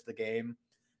season and missed the game.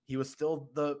 He was still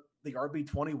the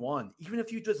RB21. Even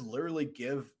if you just literally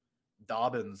give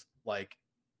Dobbins like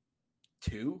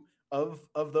 2 of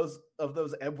those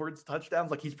Edwards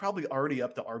touchdowns, like he's probably already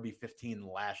up to RB15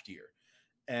 last year.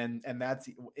 And that's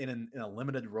in a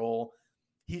limited role.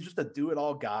 He's just a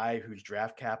do-it-all guy whose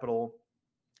draft capital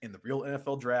in the real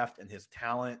NFL draft and his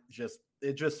talent just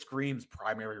screams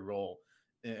primary role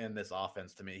in this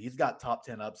offense to me. He's got top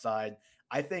 10 upside.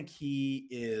 I think he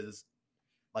is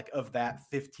like of that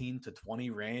 15 to 20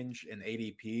 range in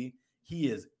ADP, he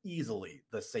is easily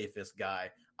the safest guy.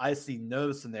 I see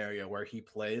no scenario where he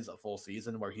plays a full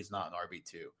season where he's not an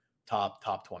RB2,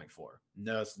 top 24.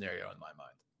 No scenario in my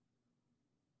mind.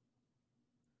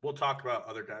 We'll talk about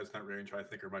other guys in that range I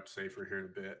think are much safer here in a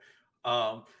bit.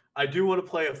 I do want to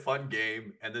play a fun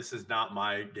game, and this is not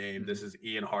my game. This is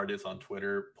Ian Hardis on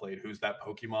Twitter played Who's That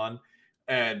Pokemon?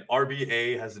 And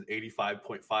RBA has an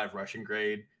 85.5 rushing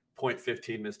grade,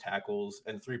 0.15 missed tackles,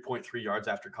 and 3.3 yards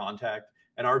after contact.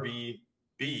 And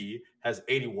RBB has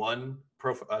 81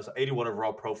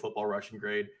 overall pro football rushing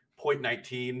grade,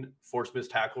 0.19 forced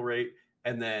missed tackle rate,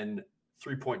 and then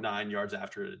 3.9 yards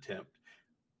after an attempt.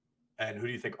 And who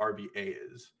do you think RBA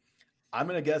is? I'm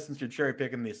going to guess, since you're cherry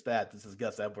picking these stats, this is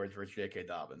Gus Edwards versus J.K.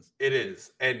 Dobbins. It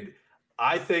is. And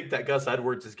I think that Gus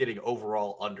Edwards is getting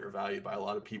overall undervalued by a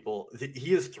lot of people.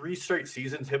 He has 3 straight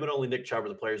seasons. Him and only Nick Chubb are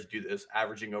the players who do this,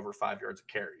 averaging over 5 yards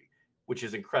a carry, which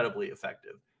is incredibly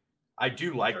effective. I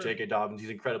do like J.K. Dobbins. He's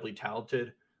incredibly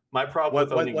talented. My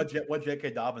problem what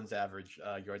J.K. Dobbins average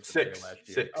yards a carry last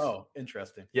year? 6. Oh,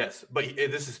 interesting. Yes, but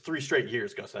this is 3 straight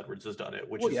years Gus Edwards has done it,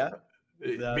 which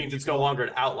means it's no longer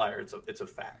an outlier. It's a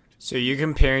fact. So you're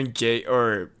comparing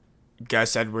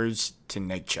Gus Edwards to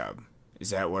Nick Chubb. Is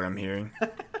that what I'm hearing?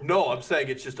 No, I'm saying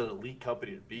it's just an elite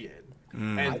company to be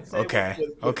in. Okay.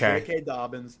 J.K.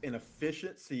 Dobbins, an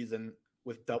efficient season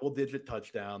with double-digit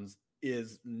touchdowns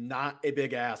is not a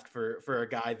big ask for a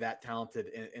guy that talented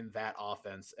in that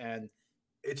offense. And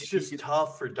it's just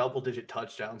tough for double-digit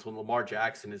touchdowns when Lamar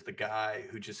Jackson is the guy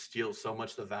who just steals so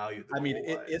much of the value.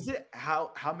 Is it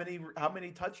how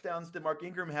many touchdowns did Mark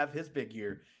Ingram have his big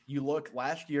year? You look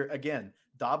last year again.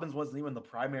 Dobbins wasn't even the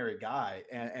primary guy,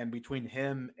 and between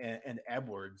him and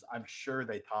Edwards, I'm sure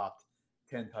they topped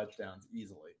 10 touchdowns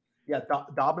easily. Yeah,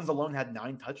 Dobbins alone had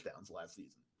 9 touchdowns last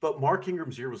season. But Mark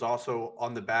Ingram's year was also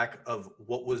on the back of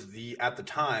what was at the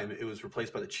time, it was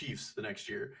replaced by the Chiefs the next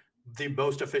year, the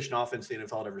most efficient offense the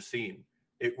NFL had ever seen.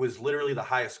 It was literally the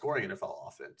highest scoring NFL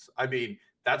offense. I mean,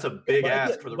 that's a big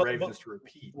ask for the Ravens to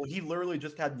repeat. Well, he literally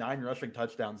just had 9 rushing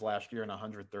touchdowns last year and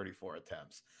 134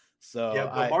 attempts. So yeah,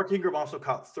 but Mark Ingram also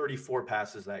caught 34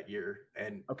 passes that year,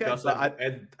 and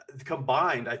and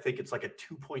combined, I think it's like a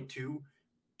 2.2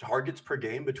 targets per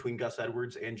game between Gus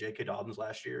Edwards and J.K. Dobbins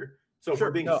last year. So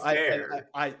for being fair,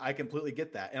 I completely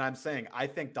get that, and I'm saying I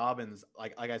think Dobbins,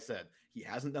 like I said, he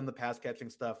hasn't done the pass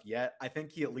catching stuff yet. I think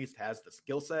he at least has the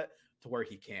skill set to where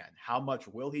he can. How much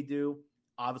will he do?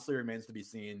 Obviously remains to be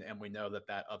seen, and we know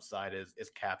that upside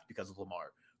is capped because of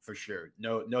Lamar for sure.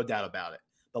 No doubt about it.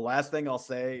 The last thing I'll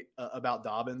say about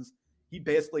Dobbins, he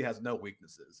basically has no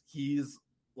weaknesses. He's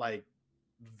like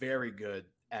very good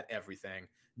at everything,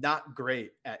 not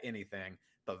great at anything,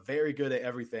 but very good at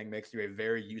everything. Makes you a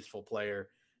very useful player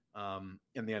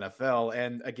in the NFL.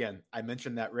 And again, I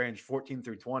mentioned that range 14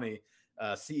 through 20,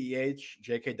 CEH,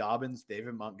 J.K. Dobbins,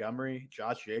 David Montgomery,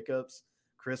 Josh Jacobs,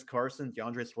 Chris Carson,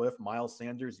 DeAndre Swift, Miles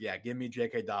Sanders. Yeah, give me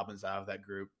J.K. Dobbins out of that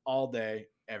group all day,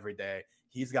 every day.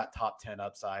 He's got top 10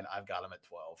 upside. I've got him at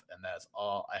 12, and that's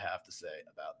all I have to say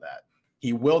about that.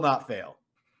 He will not fail.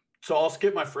 So I'll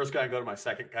skip my first guy and go to my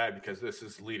second guy because this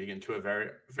is leading into a very,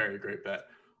 very great bet.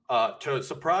 To a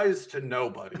surprise to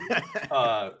nobody,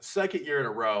 second year in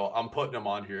a row, I'm putting him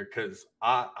on here because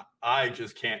I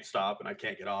just can't stop and I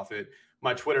can't get off it.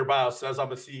 My Twitter bio says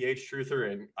I'm a CEH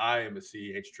truther, and I am a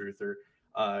CEH truther.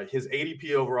 His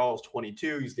ADP overall is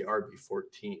 22. He's the RB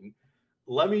 14.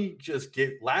 Let me just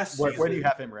get season. Where do you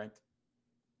have him ranked?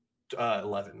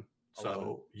 11.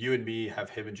 So you and me have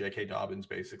him and J.K. Dobbins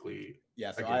basically.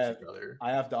 Yeah, so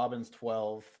I have Dobbins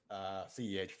 12,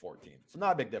 CEH 14. So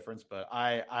not a big difference, but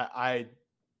I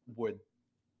would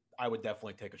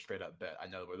definitely take a straight up bet. I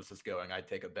know where this is going. I'd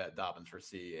take a bet Dobbins for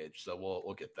CEH. So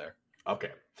we'll get there.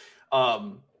 Okay.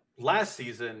 Last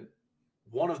season,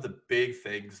 one of the big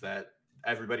things that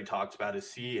everybody talks about is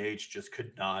CEH just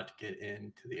could not get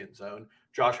into the end zone.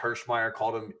 Josh Hershmeyer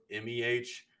called him MEH,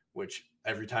 which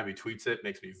every time he tweets it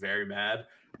makes me very mad.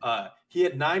 He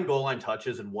had 9 goal line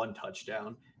touches and 1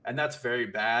 touchdown, and that's very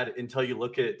bad until you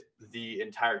look at the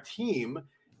entire team.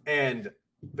 And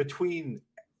between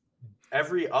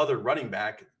every other running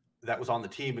back that was on the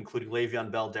team, including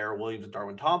Le'Veon Bell, Darrell Williams, and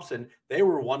Darwin Thompson, they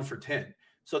were 1 for 10.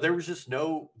 So there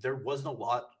wasn't a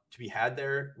lot to be had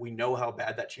there. We know how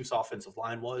bad that Chiefs offensive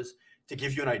line was. To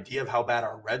give you an idea of how bad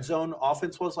our red zone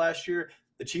offense was last year,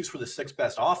 the Chiefs were the 6th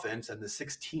best offense and the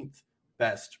 16th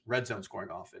best red zone scoring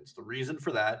offense. The reason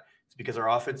for that is because our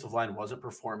offensive line wasn't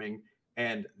performing.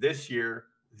 And this year,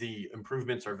 the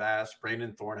improvements are vast.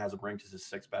 Brandon Thorne has them ranked as his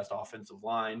 6th best offensive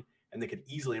line, and they could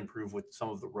easily improve with some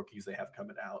of the rookies they have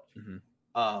coming out.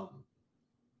 Mm-hmm.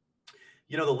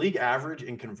 The league average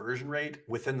in conversion rate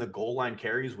within the goal line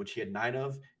carries, which he had 9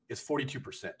 of, is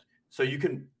 42%. So you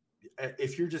can,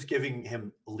 if you're just giving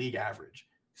him league average,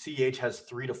 CEH has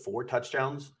 3 to 4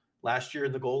 touchdowns last year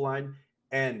in the goal line.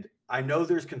 And I know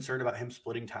there's concern about him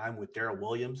splitting time with Darrell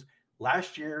Williams.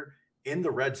 Last year in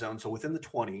the red zone, so within the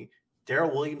 20,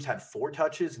 Darrell Williams had 4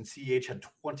 touches and CEH had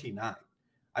 29.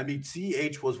 I mean,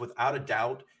 CEH was without a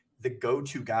doubt the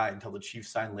go-to guy until the Chiefs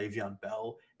signed Le'Veon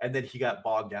Bell, and then he got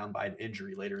bogged down by an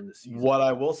injury later in the season. What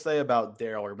I will say about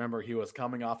Darrell, remember he was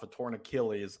coming off a torn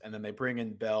Achilles, and then they bring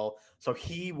in Bell, so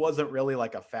he wasn't really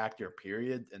like a factor,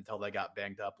 period, until they got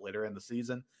banged up later in the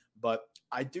season. But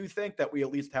I do think that we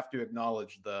at least have to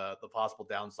acknowledge the possible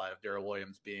downside of Darrell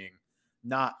Williams being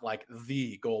not like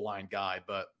the goal line guy,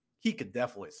 but he could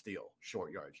definitely steal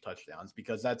short yardage touchdowns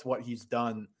because that's what he's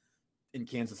done in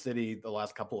Kansas City the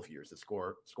last couple of years, to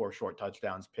score short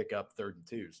touchdowns, pick up 3rd and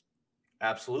 2s.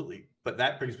 Absolutely. But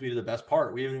that brings me to the best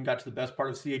part. We haven't even got to the best part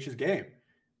of CH's game.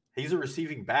 He's a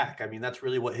receiving back. I mean, that's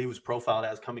really what he was profiled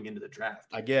as coming into the draft.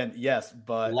 Again, yes,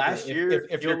 but last year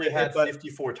he only had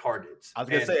 54 targets. I was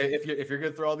going to say, if you're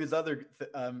going to throw all these other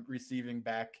receiving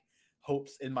back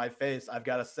hopes in my face, I've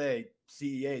got to say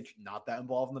CEH not that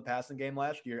involved in the passing game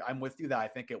last year. I'm with you that I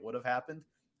think it would have happened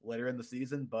later in the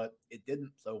season, but it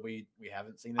didn't. So we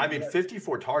haven't seen it. I mean,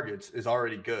 54 targets is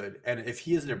already good. And if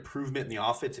he is an improvement in the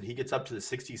offense and he gets up to the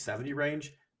 60-70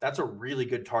 range, that's a really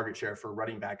good target share for a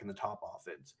running back in the top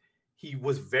offense. He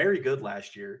was very good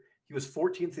last year. He was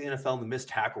 14th in the NFL in the missed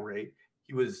tackle rate.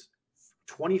 He was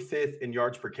 25th in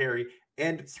yards per carry.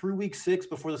 And through week 6,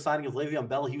 before the signing of Le'Veon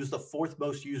Bell, he was the 4th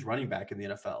most used running back in the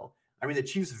NFL. I mean, the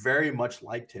Chiefs very much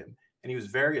liked him, and he was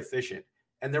very efficient.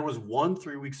 And there was one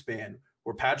 3-week span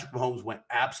where Patrick Mahomes went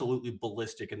absolutely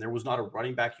ballistic, and there was not a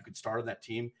running back you could start on that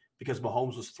team because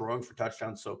Mahomes was throwing for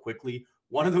touchdowns so quickly.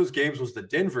 One of those games was the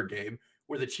Denver game,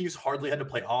 where the Chiefs hardly had to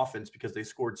play offense because they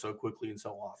scored so quickly and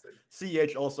so often.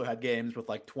 CEH also had games with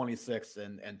like 26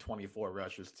 and 24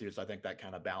 rushes too, so I think that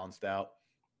kind of balanced out.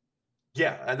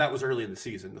 Yeah, and that was early in the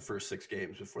season, the first 6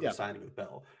 games before the signing of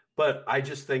Bell. But I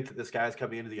just think that this guy's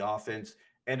coming into the offense,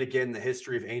 and again, the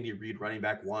history of Andy Reid running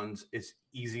back ones is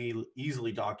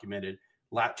easily documented.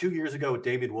 2 years ago,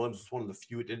 Damian Williams was one of the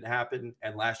few it didn't happen,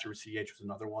 and last year with CEH was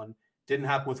another one. Didn't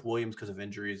happen with Williams because of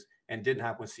injuries, and didn't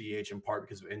happen with CEH in part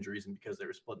because of injuries and because they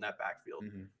were splitting that backfield.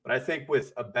 Mm-hmm. But I think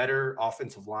with a better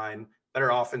offensive line,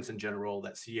 better offense in general,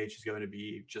 that CEH is going to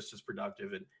be just as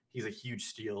productive, and he's a huge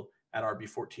steal at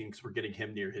RB14 because we're getting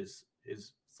him near his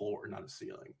floor, not his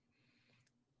ceiling.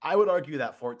 I would argue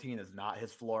that 14 is not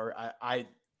his floor. I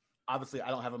obviously I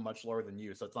don't have him much lower than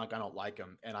you, so it's not like I don't like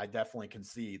him, and I definitely can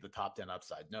see the top 10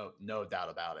 upside. No doubt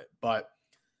about it. But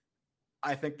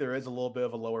I think there is a little bit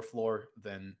of a lower floor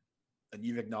than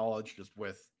you've acknowledged, just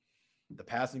with the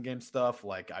passing game stuff.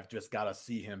 Like, I've just got to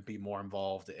see him be more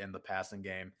involved in the passing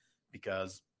game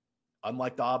because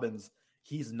unlike Dobbins,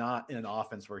 he's not in an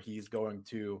offense where he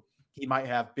might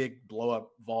have big blow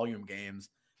up volume games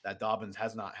that Dobbins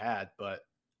has not had, but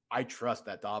I trust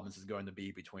that Dobbins is going to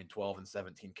be between 12 and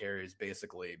 17 carries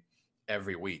basically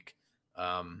every week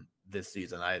this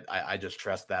season. I just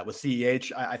trust that. With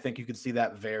CEH, I think you can see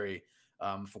that vary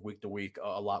from week to week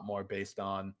a lot more based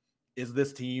on, is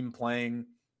this team playing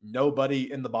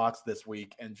nobody in the box this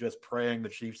week and just praying the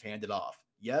Chiefs hand it off?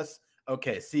 Yes.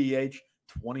 Okay. CEH,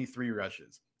 23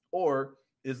 rushes. Or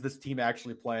is this team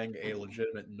actually playing a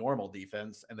legitimate normal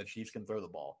defense and the Chiefs can throw the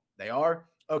ball? They are.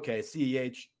 Okay.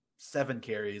 CEH, 7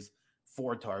 carries,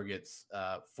 4 targets,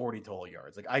 40 total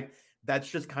yards. That's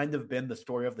just kind of been the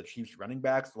story of the Chiefs running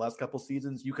backs the last couple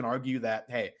seasons. You can argue that,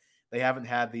 hey, they haven't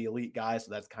had the elite guys,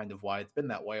 so that's kind of why it's been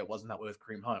that way. It wasn't that way with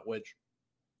Kareem Hunt, which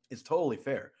is totally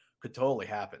fair. Could totally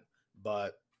happen.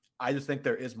 But I just think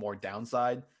there is more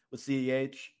downside with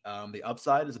CEH. The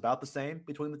upside is about the same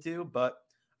between the two, but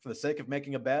for the sake of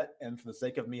making a bet and for the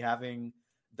sake of me having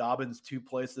Dobbins 2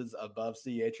 places above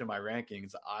CEH in my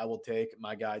rankings, I will take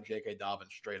my guy J.K.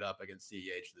 Dobbins straight up against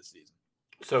CEH this season.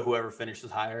 So whoever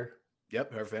finishes higher?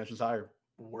 Yep, whoever finishes higher.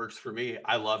 Works for me.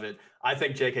 I love it. I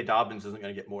think J.K. Dobbins isn't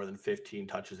going to get more than 15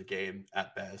 touches a game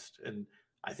at best, and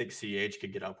I think CEH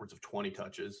could get upwards of 20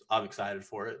 touches. I'm excited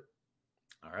for it.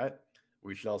 All right.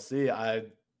 We shall see.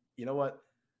 You know what?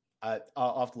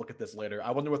 I'll have to look at this later.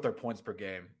 I wonder what their points per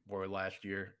game were last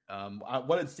year.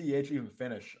 What did CEH even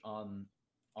finish on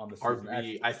the season?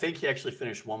 RB, I think he actually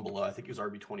finished 1 below. I think he was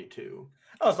RB 22.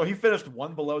 Oh, so he finished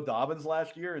 1 below Dobbins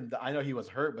last year, and I know he was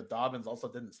hurt, but Dobbins also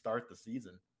didn't start the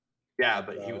season. Yeah,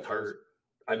 but he was hurt.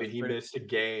 He missed a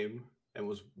game and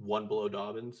was 1 below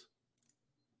Dobbins.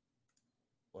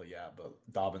 Well, yeah, but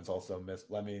Dobbins also missed.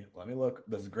 Let me look.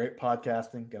 This is great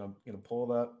podcasting. Gonna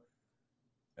pull it up.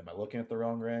 Am I looking at the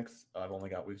wrong ranks? I've only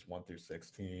got weeks 1 through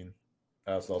 16.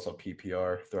 It's also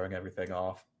PPR, throwing everything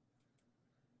off.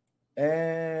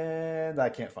 And I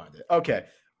can't find it. Okay,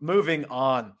 moving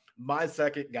on. My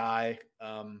second guy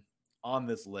on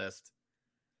this list,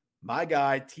 my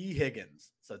guy T.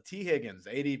 Higgins. So T. Higgins,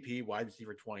 ADP, wide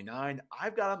receiver 29.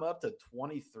 I've got him up to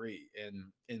 23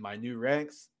 in my new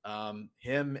ranks.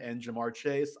 Him and Jamar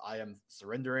Chase, I am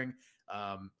surrendering.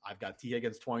 I've got T.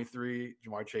 Higgins 23,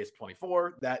 Jamar Chase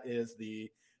 24. That is the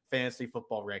fantasy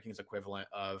football rankings equivalent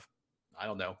of, I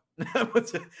don't know.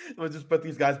 We'll just put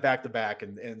these guys back to back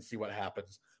and see what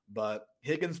happens. But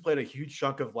Higgins played a huge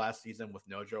chunk of last season with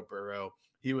no Joe Burrow.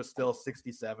 He was still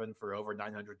 67 for over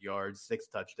 900 yards, 6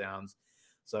 touchdowns.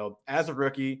 So as a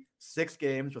rookie, 6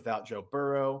 games without Joe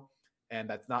Burrow, and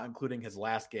that's not including his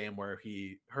last game where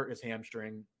he hurt his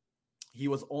hamstring. He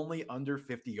was only under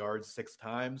 50 yards 6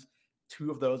 times. 2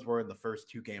 of those were in the first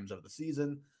 2 games of the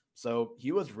season. So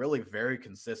he was really very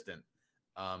consistent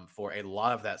for a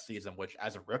lot of that season, which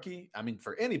as a rookie, I mean,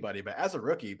 for anybody, but as a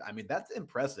rookie, I mean, that's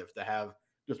impressive to have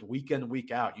just week in, week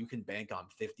out. You can bank on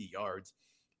 50 yards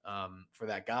for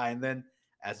that guy. And then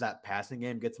as that passing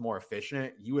game gets more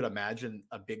efficient, you would imagine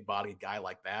a big bodied guy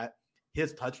like that,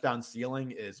 his touchdown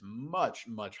ceiling is much,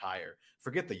 much higher.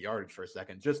 Forget the yardage for a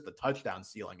second. Just the touchdown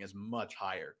ceiling is much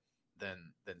higher than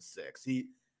 6.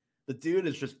 The dude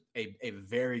is just a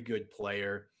very good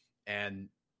player. And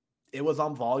it was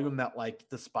on volume that, like,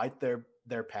 despite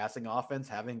their passing offense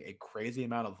having a crazy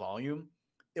amount of volume,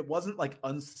 it wasn't like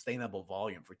unsustainable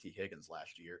volume for T. Higgins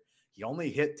last year. He only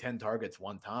hit 10 targets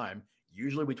one time,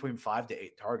 usually between 5 to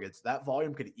 8 targets. That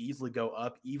volume could easily go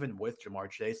up even with Jamar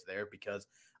Chase there, because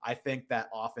I think that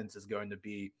offense is going to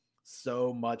be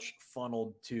so much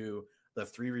funneled to the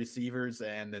 3 receivers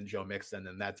and then Joe Mixon,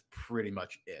 and that's pretty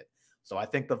much it. So I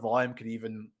think the volume could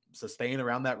even sustain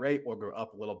around that rate or go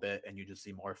up a little bit, and you just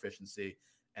see more efficiency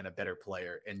and a better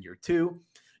player in year 2.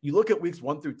 You look at weeks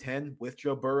 1 through 10 with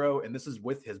Joe Burrow, and this is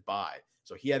with his bye.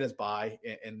 So he had his bye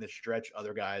in this stretch.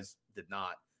 Other guys did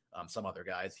not. Some other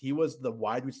guys. He was the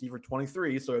wide receiver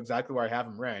 23, so exactly where I have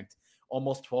him ranked,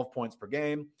 almost 12 points per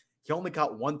game. He only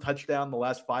caught 1 touchdown the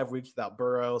last 5 weeks without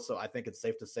Burrow, so I think it's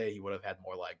safe to say he would have had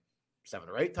more like 7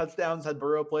 or 8 touchdowns had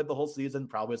Burrow played the whole season,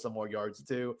 probably some more yards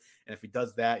too. And if he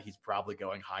does that, he's probably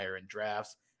going higher in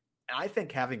drafts. And I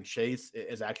think having Chase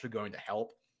is actually going to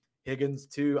help Higgins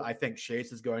too. I think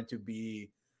Chase is going to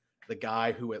be the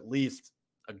guy who at least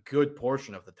a good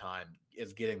portion of the time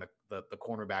is getting the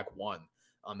cornerback 1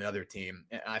 on the other team.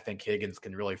 And I think Higgins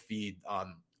can really feed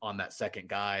on that second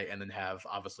guy, and then have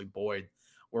obviously Boyd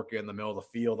working in the middle of the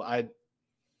field.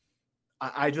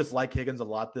 I just like Higgins a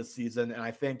lot this season, and I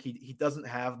think he doesn't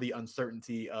have the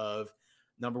uncertainty of,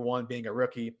 number 1, being a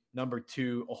rookie, number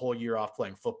 2, a whole year off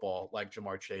playing football like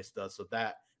Jamar Chase does. So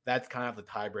that's kind of the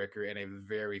tiebreaker in a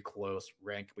very close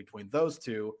rank between those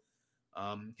two.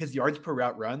 His yards per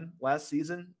route run last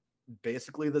season,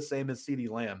 basically the same as CeeDee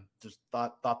Lamb. Just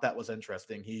thought that was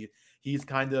interesting. He's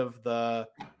kind of the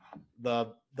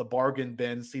bargain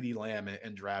bin CeeDee Lamb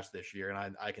in drafts this year,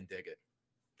 and I can dig it.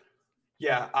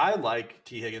 Yeah, I like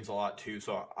T. Higgins a lot too.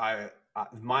 So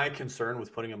my concern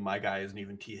with putting him my guy isn't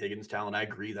even T. Higgins' talent. I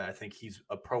agree that I think he's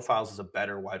profiles as a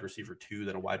better wide receiver 2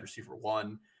 than a wide receiver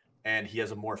 1, and he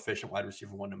has a more efficient wide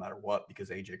receiver 1 no matter what, because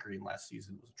AJ Green last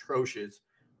season was atrocious.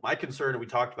 My concern, and we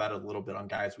talked about it a little bit on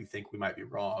guys we think we might be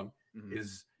wrong,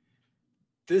 is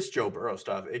this Joe Burrow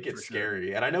stuff. It gets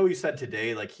scary. And I know he said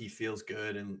today, like, he feels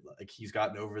good and like he's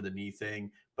gotten over the knee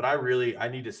thing, but I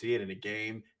need to see it in a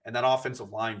game. And that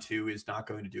offensive line too is not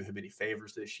going to do him any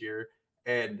favors this year.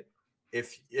 And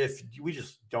if we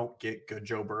just don't get good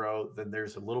Joe Burrow, then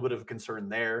there's a little bit of a concern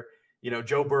there. You know,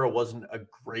 Joe Burrow wasn't a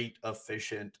great,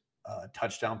 efficient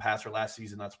touchdown passer last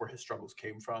season. That's where his struggles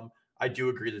came from. I do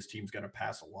agree this team's going to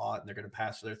pass a lot, and they're going to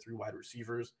pass their 3 wide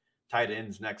receivers. Tight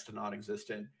ends next to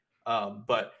non-existent.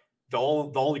 But the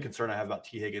only concern I have about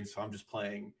T. Higgins, so I'm just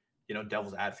playing,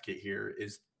 devil's advocate here,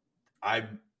 is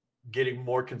I'm getting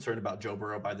more concerned about Joe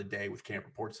Burrow by the day with camp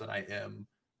reports than I am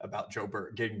about Joe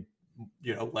Burrow, getting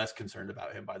less concerned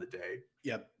about him by the day.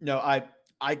 Yep. No,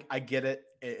 I get it.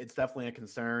 It's definitely a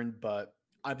concern, but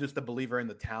I'm just a believer in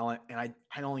the talent, and I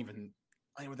don't even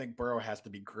think Burrow has to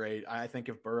be great. I think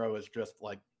if Burrow is just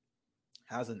like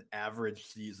has an average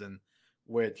season,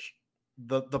 which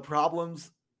the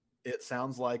problems it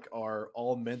sounds like are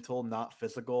all mental, not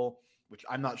physical, which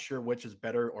I'm not sure which is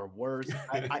better or worse.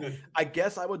 I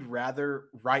guess I would rather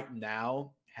right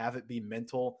now have it be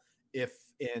mental if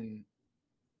in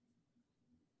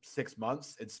 6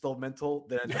 months it's still mental,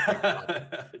 then it's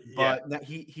but yeah.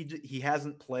 He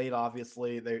hasn't played,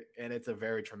 obviously, there, and it's a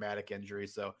very traumatic injury.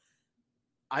 So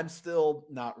I'm still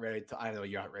not ready to. I know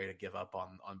you're not ready to give up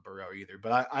on Burrow either,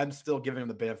 but I'm still giving him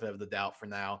the benefit of the doubt for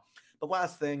now. The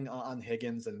last thing on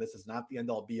Higgins, and this is not the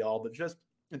end all be all, but just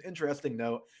an interesting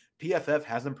note: PFF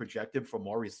has him projected for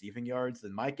more receiving yards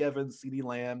than Mike Evans, CeeDee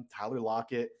Lamb, Tyler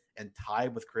Lockett, and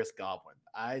tied with Chris Godwin.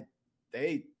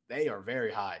 They are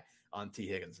very high on T.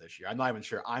 Higgins this year. I'm not even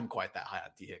sure I'm quite that high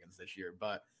on T. Higgins this year,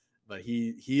 but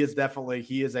he is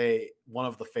definitely one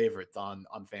of the favorites on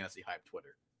Fantasy Hype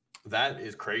Twitter. That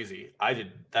is crazy.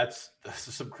 That's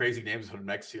some crazy names for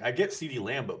next to. I get CeeDee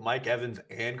Lamb, but Mike Evans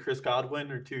and Chris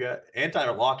Godwin are 2 guys, and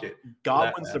Tyler Lockett.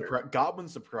 Godwin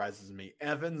surprises me.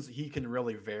 Evans, he can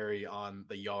really vary on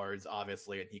the yards,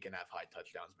 obviously, and he can have high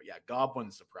touchdowns. But yeah,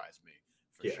 Godwin surprised me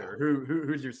for sure.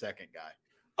 Who's your second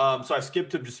guy? So I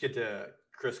skipped him just to get to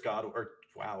Chris Godwin,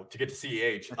 to get to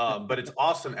CEH. But it's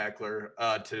Austin Eckler.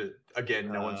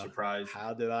 No one's surprised.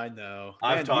 How did I know?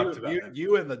 I've talked about him.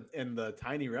 You in the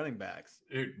tiny running backs.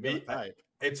 Dude,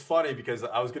 it's funny because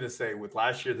I was going to say with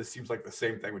last year, this seems like the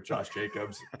same thing with Josh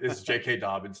Jacobs. Is J.K.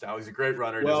 Dobbins now? He's a great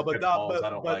runner. Well, but I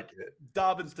don't like it.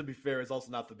 Dobbins, to be fair, is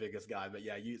also not the biggest guy. But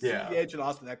yeah, CEH and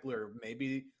Austin Eckler are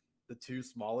maybe the 2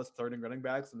 smallest starting running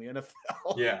backs in the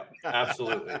NFL. Yeah,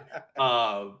 absolutely.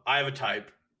 I have a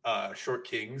type, short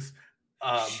kings.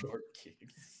 Short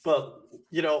kings. But,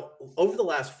 over the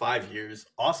last 5 years,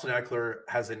 Austin Eckler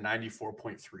has a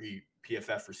 94.3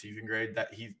 PFF receiving grade.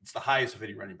 It's the highest of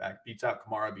any running back. Beats out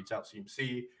Kamara, beats out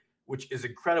CMC, which is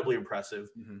incredibly impressive.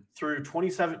 Mm-hmm. Through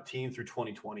 2017 through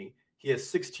 2020, he has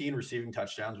 16 receiving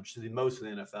touchdowns, which is the most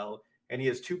in the NFL. And he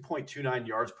has 2.29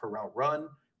 yards per route run,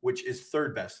 which is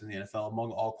 3rd best in the NFL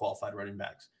among all qualified running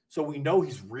backs. So we know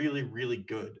he's really, really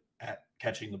good at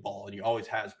catching the ball, and he always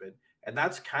has been. And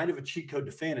that's kind of a cheat code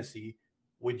to fantasy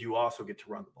when you also get to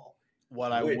run the ball.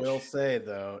 What I will say,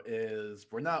 though, is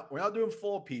we're not doing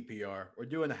full PPR. We're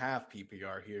doing half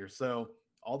PPR here. So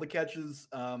all the catches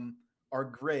are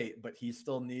great, but he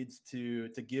still needs to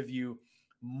give you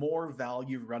more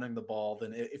value running the ball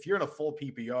than if you're in a full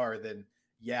PPR. Then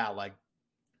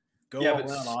go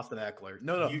around Austin Eckler.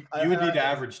 No, you would need to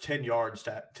average 10 yards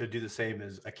to do the same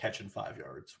as a catch in 5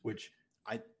 yards, which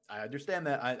I understand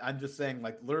that. I'm just saying,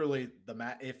 literally,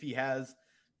 if he has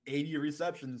 80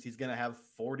 receptions, he's going to have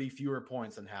 40 fewer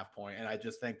points than half point. And I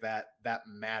just think that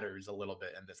matters a little bit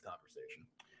in this conversation.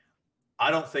 I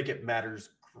don't think it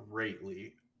matters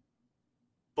greatly.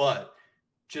 But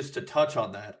just to touch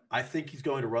on that, I think he's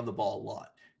going to run the ball a lot.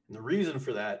 And the reason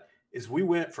for that is we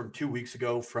went from 2 weeks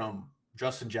ago from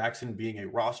Justin Jackson being a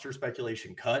roster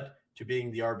speculation cut to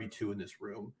being the RB2 in this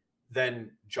room.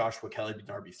 Then Joshua Kelly being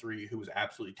RB3, who was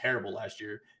absolutely terrible last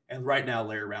year. And right now,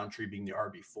 Larry Roundtree being the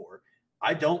RB4.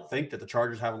 I don't think that the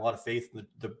Chargers have a lot of faith in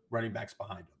the running backs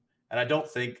behind them. And I don't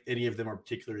think any of them are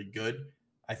particularly good.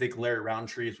 I think Larry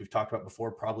Roundtree, as we've talked about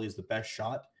before, probably is the best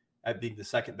shot at being the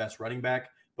 2nd best running back.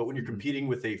 But when you're competing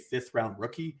with a 5th round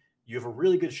rookie, you have a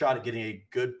really good shot at getting a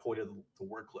good point of the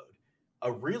workload.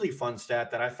 A really fun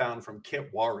stat that I found from Kent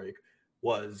Warwick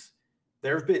was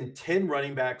there have been 10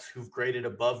 running backs who've graded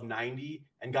above 90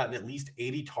 and gotten at least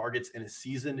 80 targets in a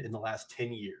season in the last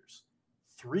 10 years.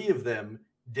 3 of them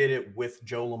did it with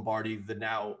Joe Lombardi, the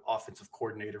now offensive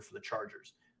coordinator for the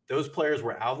Chargers. Those players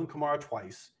were Alvin Kamara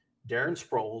twice, Darren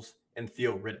Sproles, and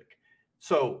Theo Riddick.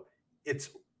 So it's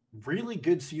really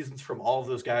good seasons from all of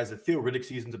those guys. The Theo Riddick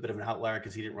season's a bit of an outlier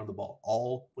because he didn't run the ball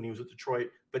all when he was at Detroit.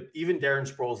 But even Darren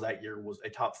Sproles that year was a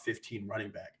top 15 running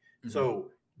back. Mm-hmm. So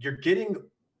you're getting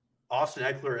Austin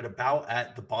Ekeler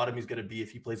at the bottom he's going to be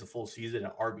if he plays a full season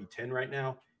at RB10 right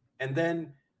now. And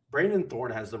then Brandon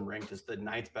Thorne has them ranked as the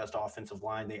 9th best offensive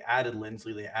line. They added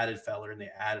Lindsley, they added Feller, and they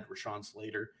added Rashawn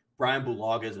Slater. Brian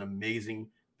Bulaga is an amazing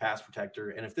pass protector.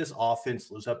 And if this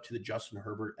offense lives up to the Justin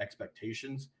Herbert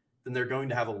expectations, then they're going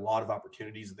to have a lot of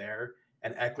opportunities there.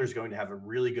 And Eckler's going to have a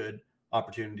really good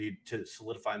opportunity to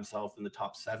solidify himself in the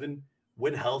top 7.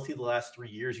 When healthy the last 3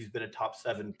 years, he's been a top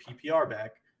 7 PPR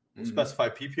back. We'll specify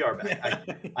PPR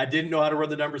back. I didn't know how to run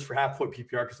the numbers for half point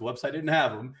PPR because the website didn't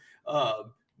have them.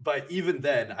 But even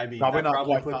then, I mean,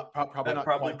 probably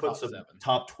put some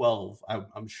top 12,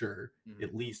 I'm sure,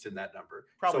 at least in that number.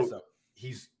 Probably so.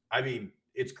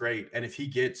 It's great. And if he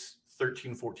gets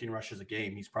 13, 14 rushes a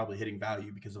game, he's probably hitting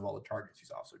value because of all the targets he's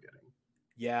also getting.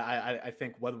 Yeah, I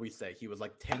think, what did we say? He was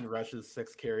like 10 rushes,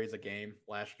 6 carries a game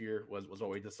last year was what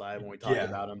we decided when we talked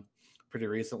about him pretty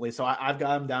recently. So I've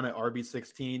got him down at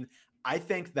RB16. I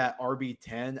think that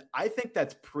RB10, I think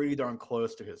that's pretty darn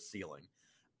close to his ceiling.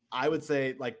 I would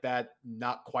say like that,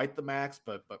 not quite the max,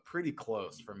 but pretty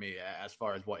close for me as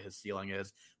far as what his ceiling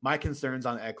is. My concerns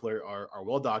on Ekeler are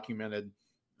well documented.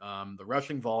 The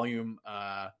rushing volume,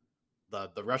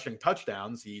 the rushing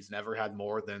touchdowns, he's never had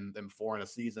more than 4 in a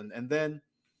season. And then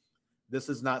this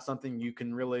is not something you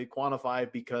can really quantify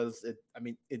because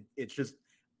it's just,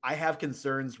 I have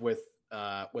concerns with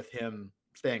him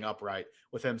staying upright,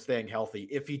 with him staying healthy,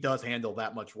 if he does handle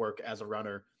that much work as a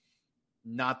runner.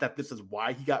 Not that this is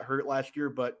why he got hurt last year,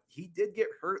 but he did get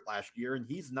hurt last year, and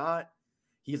he's not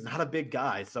a big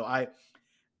guy. So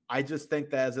I just think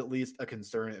that is at least a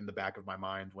concern in the back of my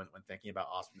mind when thinking about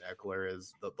Austin Ekeler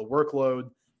is the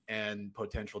workload and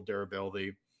potential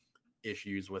durability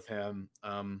issues with him.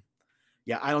 I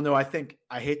don't know. I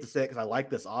hate to say it because I like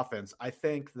this offense. I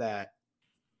think that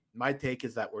my take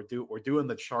is that we're doing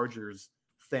the Chargers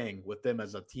thing with them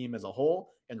as a team as a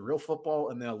whole in real football,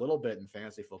 and then a little bit in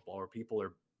fantasy football where people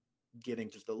are getting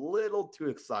just a little too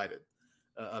excited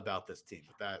about this team.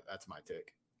 But that's my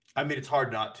take. I mean, it's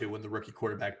hard not to when the rookie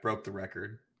quarterback broke the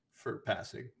record for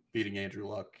passing, beating Andrew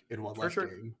Luck in one last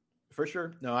game. For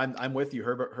sure. No, I'm with you.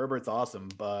 Herbert's awesome,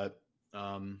 but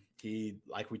he,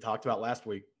 like we talked about last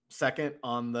week, second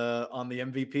on the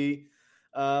MVP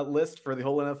list for the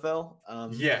whole NFL.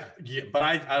 But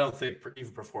I don't think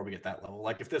even before we get that level,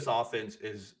 like if this offense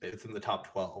is in the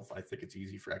top 12, I think it's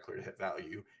easy for Ekeler to hit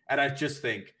value. And I just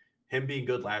think him being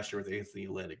good last year with Anthony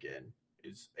Lynn again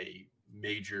is a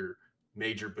major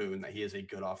boon that he is a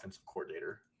good offensive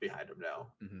coordinator behind him now.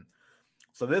 Mm-hmm.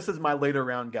 So this is my later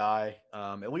round guy,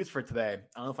 at least for today.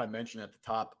 I don't know if I mentioned at the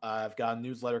top. I've got a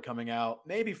newsletter coming out,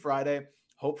 maybe Friday,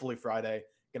 hopefully Friday.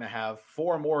 Going to have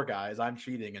 4 more guys. I'm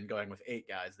cheating and going with 8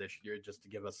 guys this year just to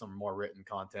give us some more written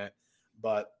content.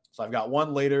 But so I've got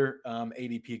one later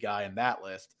ADP guy in that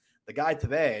list. The guy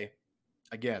today,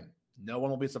 again, no one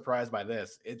will be surprised by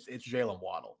this. It's Jalen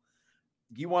Waddle.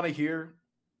 You want to hear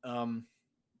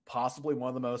possibly one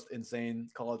of the most insane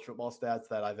college football stats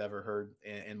that I've ever heard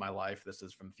in my life. This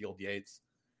is from Field Yates.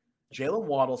 Jalen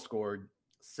Waddle scored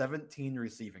 17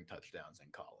 receiving touchdowns in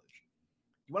college.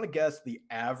 You want to guess the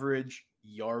average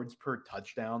yards per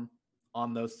touchdown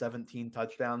on those 17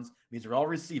 touchdowns? These are all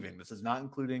receiving. This is not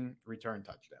including return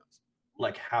touchdowns.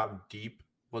 Like how deep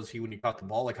was he when he caught the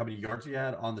ball? Like how many yards he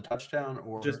had on the touchdown,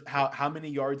 or just how many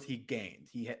yards he gained?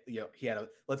 He had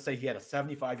let's say he had a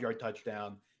 75-yard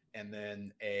touchdown and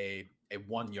then a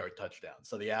 1-yard touchdown.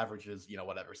 So the average is,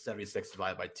 76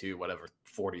 divided by 2,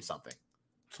 40 something.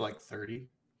 So like 30.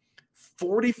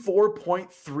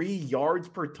 44.3 yards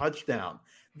per touchdown.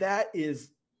 That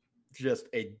is just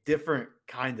a different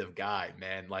kind of guy,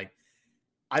 man. Like,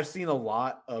 I've seen a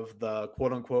lot of the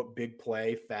quote unquote big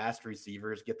play, fast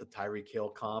receivers get the Tyreek Hill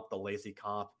comp, the lazy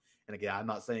comp. And again, I'm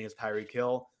not saying it's Tyreek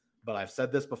Hill, but I've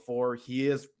said this before. He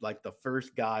is like the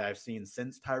first guy I've seen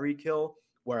since Tyreek Hill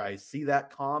where I see that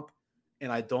comp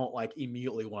and I don't like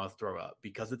immediately want to throw up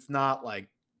because it's not like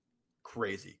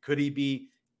crazy. Could he be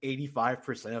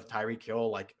 85% of Tyreek Hill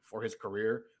like for his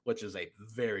career, which is a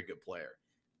very good player?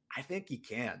 I think he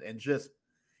can. And just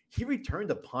He returned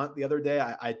a punt the other day.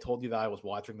 I told you that I was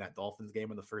watching that Dolphins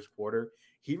game in the first quarter.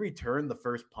 He returned the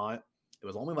first punt. It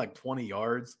was only like 20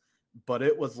 yards, but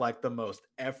it was like the most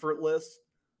effortless,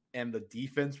 and the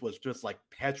defense was just like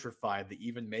petrified to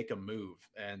even make a move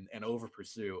and over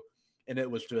pursue. And it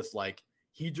was just like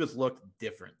he just looked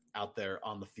different out there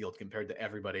on the field compared to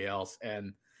everybody else.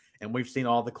 And we've seen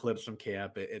all the clips from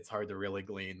camp. It's hard to really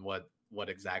glean what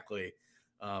exactly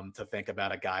to think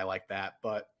about a guy like that.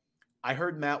 But I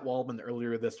heard Matt Waldman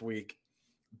earlier this week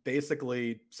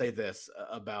basically say this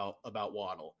about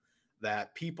Waddle,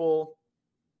 that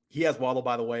he has Waddle,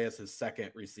 by the way, as his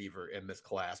second receiver in this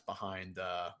class behind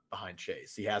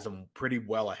Chase. He has him pretty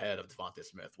well ahead of Devonta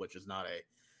Smith, which is not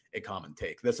a common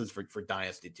take. This is for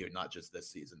Dynasty too, not just this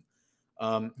season.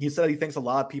 He said he thinks a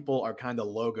lot of people are kind of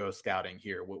logo scouting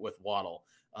here with Waddle,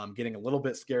 getting a little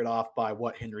bit scared off by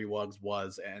what Henry Ruggs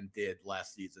was and did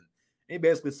last season. He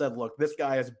basically said, look, this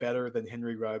guy is better than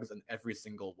Henry Ruggs in every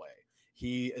single way.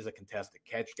 He is a contested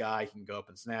catch guy. He can go up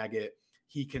and snag it.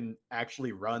 He can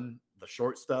actually run the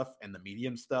short stuff and the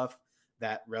medium stuff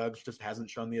that Ruggs just hasn't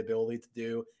shown the ability to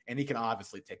do. And he can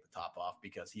obviously take the top off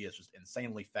because he is just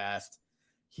insanely fast.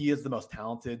 He is the most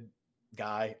talented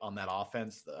guy on that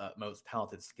offense, the most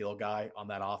talented skill guy on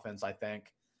that offense, I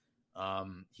think.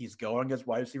 He's going as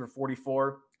wide receiver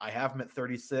 44. I have him at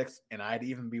 36, and I'd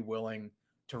even be willing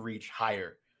to reach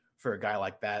higher for a guy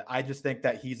like that. I just think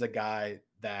that he's a guy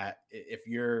that if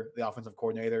you're the offensive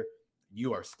coordinator,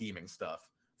 you are scheming stuff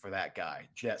for that guy.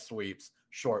 Jet sweeps,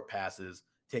 short passes,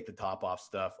 take the top off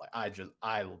stuff. Like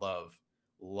I love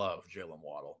Jalen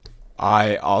Waddle.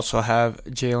 I also have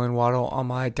Jalen Waddle on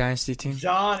my dynasty team.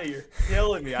 Johnny, you're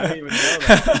killing me. I didn't even know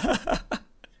that.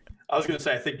 I was going to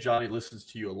say, I think Johnny listens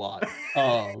to you a lot.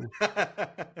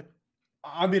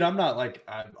 I mean, I'm not like,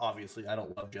 obviously, I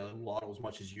don't love Jalen Waddle as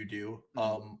much as you do.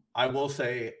 I will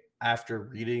say, after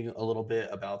reading a little bit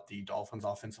about the Dolphins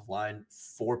offensive line,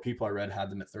 4 people I read had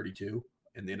them at 32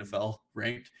 in the NFL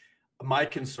ranked. My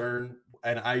concern,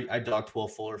 and I dogged Will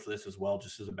Fuller for this as well,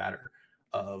 just as a matter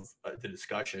of the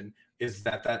discussion, is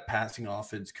that passing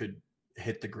offense could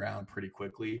hit the ground pretty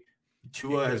quickly.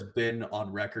 Tua has been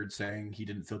on record saying he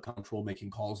didn't feel comfortable making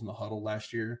calls in the huddle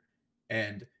last year.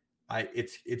 And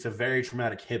it's a very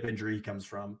traumatic hip injury he comes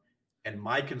from. And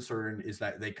my concern is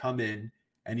that they come in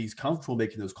and he's comfortable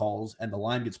making those calls and the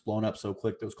line gets blown up so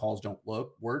quick those calls don't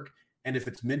work. And if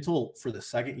it's mental for the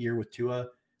second year with Tua,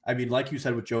 I mean, like you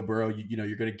said with Joe Burrow, you know,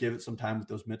 you're going to give it some time with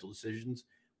those mental decisions.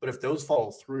 But if those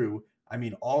fall through, I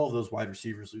mean, all of those wide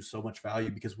receivers lose so much value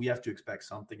because we have to expect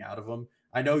something out of them.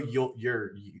 I know you'll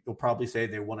probably say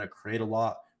they want to create a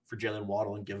lot for Jalen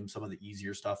Waddle and give him some of the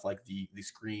easier stuff like the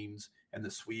screens and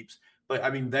the sweeps. But I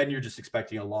mean, then you're just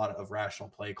expecting a lot of rational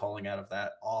play calling out of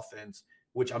that offense,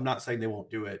 which I'm not saying they won't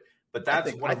do it, but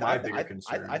that's one of my bigger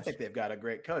concerns. I think they've got a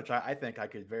great coach. I think I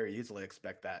could very easily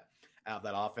expect that out of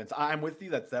that offense. I'm with you.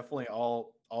 That's definitely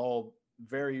all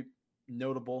very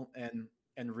notable and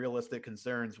realistic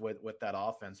concerns with that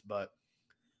offense. But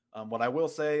what I will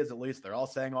say is at least they're all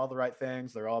saying all the right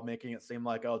things. They're all making it seem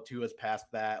like, oh, Tua's past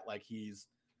that. Like he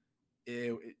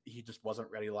just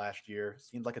wasn't ready last year.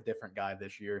 Seems like a different guy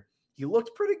this year. He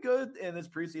looked pretty good in his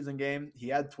preseason game. He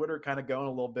had Twitter kind of going a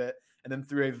little bit and then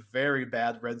threw a very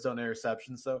bad red zone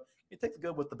interception. So you take the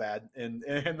good with the bad. In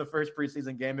the first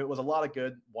preseason game, it was a lot of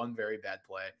good, one very bad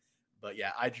play. But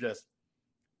yeah, I just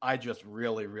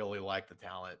really, really like the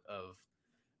talent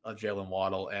of Jalen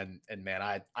Waddle. And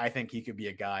man, I think he could be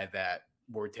a guy that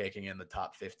we're taking in the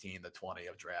top 15 to 20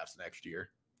 of drafts next year.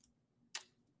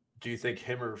 Do you think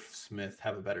him or Smith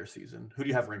have a better season? Who do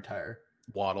you have ranked higher?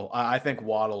 Waddle. I think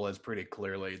Waddle is pretty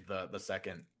clearly the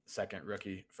second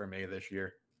rookie for me this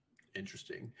year.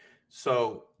 Interesting.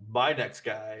 So my next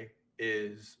guy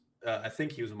is, I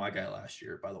think he was my guy last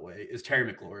year, by the way, is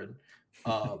Terry McLaurin.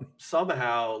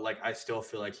 Somehow, like, I still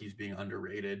feel like he's being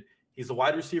underrated. He's a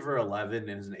wide receiver 11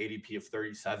 and is an ADP of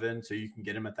 37. So you can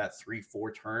get him at that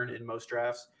 3-4 turn in most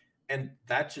drafts. And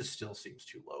that just still seems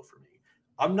too low for me.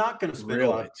 I'm not going to spend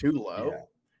really too low.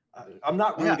 Yeah. I'm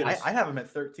not really going to. I have him at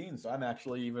 13, so I'm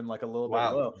actually even like a little bit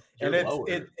low. And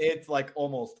it's like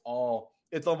almost all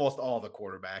the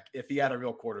quarterback. If he had a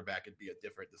real quarterback, it'd be a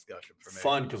different discussion for me.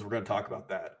 Fun because we're going to talk about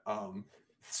that.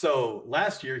 So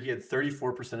last year he had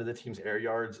 34% of the team's air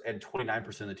yards and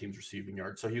 29% of the team's receiving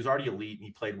yards. So he was already elite, and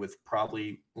he played with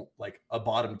probably like a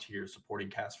bottom tier supporting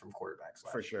cast from quarterbacks.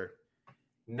 For sure.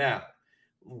 Now,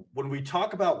 when we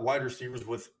talk about wide receivers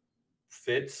with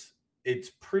fits,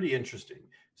 it's pretty interesting.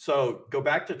 So go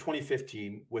back to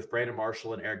 2015 with Brandon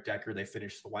Marshall and Eric Decker. They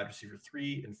finished the wide receiver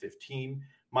 3 and 15.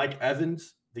 Mike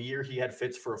Evans, the year he had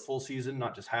fits for a full season,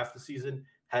 not just half the season,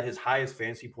 had his highest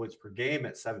fantasy points per game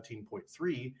at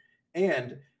 17.3.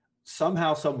 And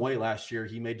somehow, some way last year,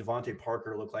 he made Devontae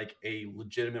Parker look like a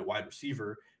legitimate wide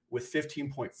receiver with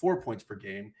 15.4 points per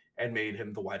game and made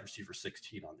him the wide receiver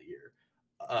 16 on the year.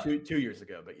 2 years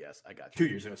ago, but yes, I got you.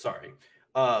 2 years ago, sorry.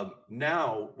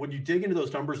 Now, when you dig into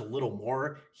those numbers a little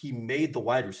more, he made the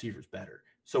wide receivers better.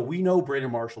 So we know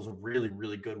Brandon Marshall's a really,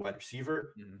 really good wide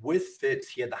receiver. Mm-hmm. With Fitz,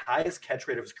 he had the highest catch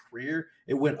rate of his career.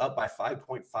 It went up by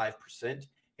 5.5%,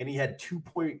 and he had 2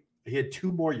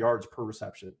 more yards per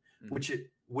reception, mm-hmm. which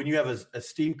when you have a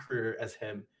steam career as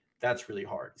him, that's really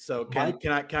hard. So can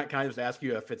I just ask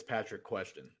you a Fitzpatrick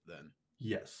question then?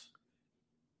 Yes.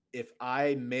 If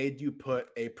I made you put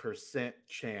a percent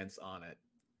chance on it,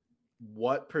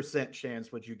 what percent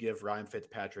chance would you give Ryan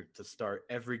Fitzpatrick to start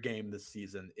every game this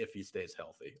season if he stays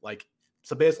healthy? Like,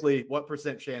 so basically, what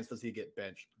percent chance does he get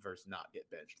benched versus not get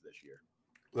benched this year?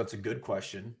 That's a good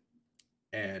question.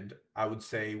 And I would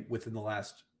say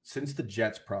since the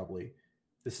Jets, probably,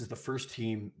 this is the first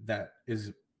team that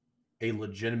is a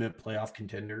legitimate playoff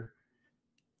contender.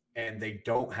 And they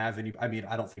don't have any,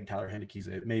 I don't think Tyler Heinicke's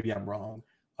it. Maybe I'm wrong.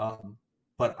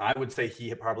 But I would say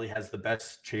he probably has the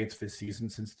best chance this season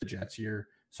since the Jets year.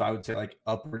 So I would say like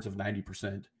upwards of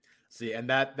 90%. See, and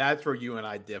that's where you and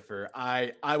I differ.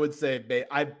 I would say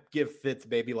I give Fitz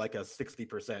maybe like a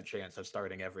 60% chance of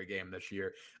starting every game this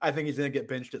year. I think he's going to get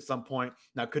benched at some point.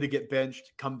 Now, could he get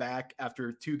benched, come back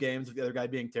after 2 games of the other guy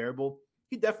being terrible?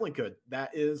 He definitely could. That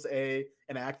is an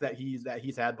act that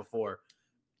he's had before.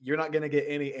 You're not going to get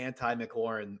any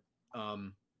anti-McLaurin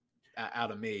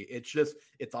out of me.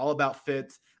 It's all about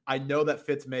Fitz. I know that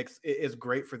Fitz is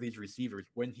great for these receivers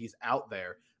when he's out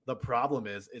there. The problem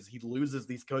is he loses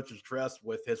these coaches' trust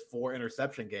with his 4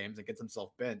 interception games and gets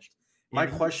himself benched. My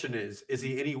question is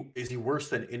he worse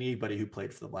than anybody who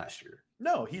played for them last year?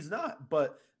 No, he's not.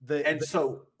 But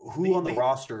so who on the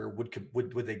roster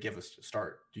would they give us to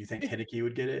start? Do you think Heinicke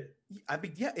would get it? I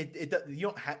mean, yeah, it you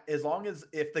don't have, as long as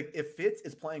if Fitz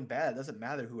is playing bad, it doesn't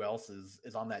matter who else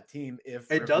is on that team. If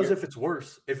it's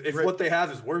worse. If what they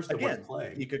have is worse than what's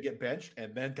playing, he could get benched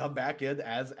and then come back in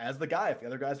as the guy if the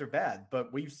other guys are bad.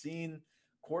 But we've seen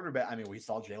quarterback. I mean, we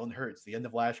saw Jalen Hurts the end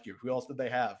of last year. Who else did they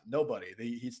have? Nobody.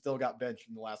 He still got benched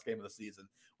in the last game of the season.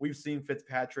 We've seen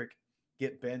Fitzpatrick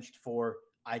get benched for,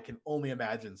 I can only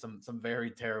imagine, some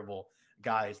very terrible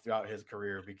guys throughout his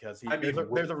career because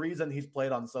there's a reason he's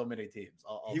played on so many teams.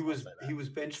 He was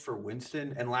benched for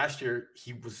Winston, and last year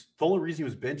the only reason he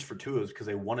was benched for Tua is because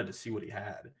they wanted to see what he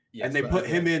had, and they put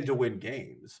him in to win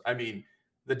games. I mean,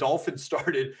 the Dolphins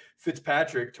started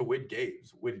Fitzpatrick to win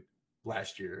games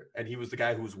last year, and he was the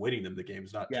guy who was winning them the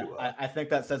games, not Tua. I think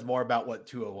that says more about what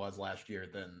Tua was last year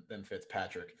than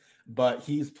Fitzpatrick. But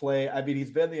he's been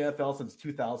in the NFL since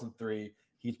 2003.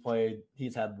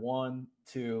 He's had 1,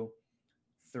 2,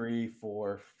 3,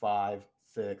 4, 5,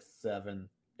 6, 7,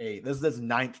 8. This is his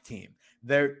 9th team.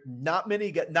 There not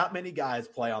many guys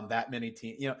play on that many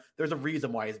teams. You know, there's a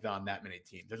reason why he's been on that many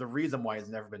teams. There's a reason why he's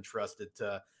never been trusted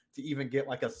to even get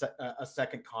like a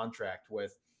second contract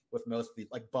with most of these,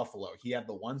 like Buffalo. He had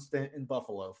the 1 stint in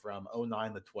Buffalo from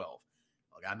 2009 to 2012.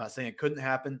 Look, I'm not saying it couldn't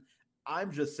happen.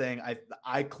 I'm just saying I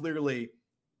think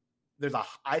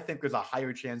there's a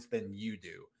higher chance than you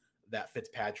do that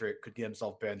Fitzpatrick could get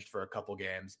himself benched for a couple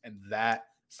games, and that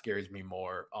scares me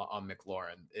more on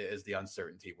McLaurin is the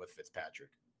uncertainty with Fitzpatrick.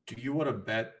 Do you want to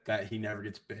bet that he never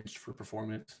gets benched for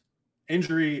performance?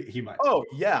 Injury, he might. Oh,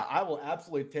 yeah, I will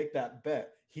absolutely take that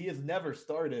bet. He has never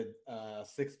started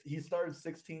he started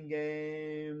 16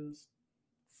 games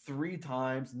 3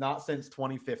 times, not since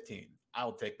 2015.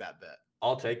 I'll take that bet.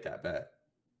 I'll take that bet.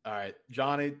 All right,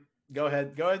 Johnny, go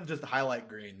ahead and just highlight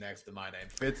Green next to my name.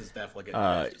 Fitz is definitely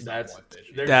getting that's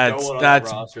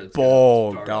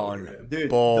bold, Don. Dude,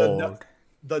 bold.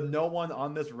 The no one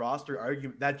on this roster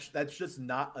argument, that's just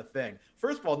not a thing.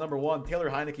 First of all, number one, Taylor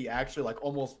Heinicke actually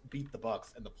almost beat the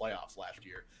Bucs in the playoffs last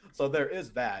year. So there is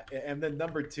that. And then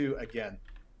number 2, again,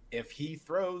 if he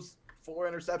throws 4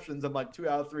 interceptions in 2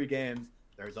 out of 3 games,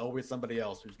 there's always somebody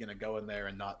else who's going to go in there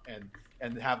and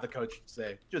have the coach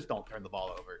say, just don't turn the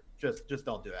ball over. Just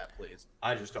don't do that, please.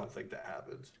 I just don't think that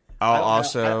happens.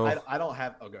 I don't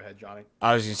have. Oh, go ahead, Johnny.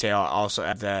 I was going to say I'll also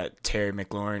add that Terry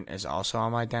McLaurin is also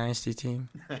on my dynasty team.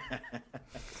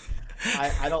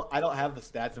 I don't have the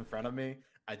stats in front of me.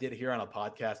 I did hear on a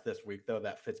podcast this week though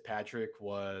that Fitzpatrick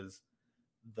was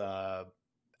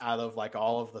out of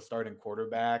all of the starting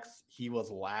quarterbacks, he was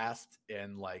last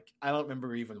in I don't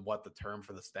remember even what the term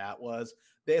for the stat was.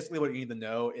 Basically what you need to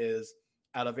know is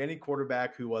out of any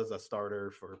quarterback who was a starter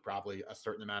for probably a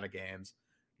certain amount of games,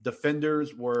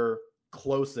 defenders were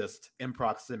closest in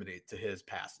proximity to his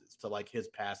passes, to his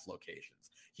pass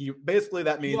locations.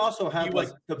 that means he also had he like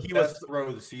was the he best was throw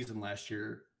of the season last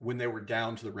year when they were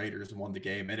down to the Raiders and won the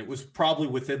game, and it was probably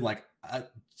within like a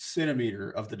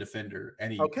centimeter of the defender,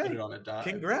 and he put okay. it on a dive.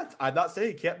 Congrats. I'm not saying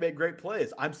he can't make great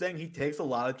plays. I'm saying he takes a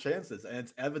lot of chances, and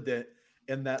it's evident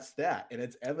in that stat. And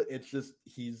it's just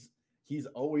he's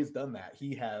always done that.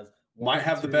 He has Might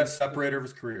have the best separator of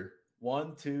his career.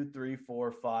 1, 2, 3,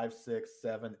 4, 5, 6,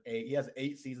 7, 8. He has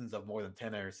 8 seasons of more than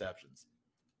 10 interceptions.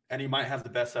 And he might have the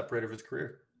best separator of his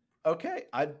career. Okay.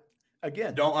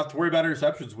 You don't have to worry about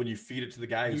interceptions when you feed it to the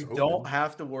guy who's you open. don't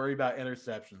have to worry about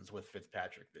interceptions with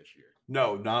Fitzpatrick this year.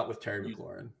 No, not with Terry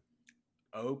McLaurin.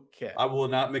 Okay. I will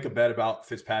not make a bet about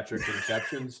Fitzpatrick's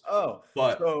interceptions.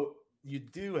 But so you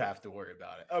do have to worry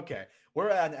about it. Okay. We're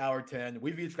at an hour 10.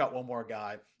 We've each got one more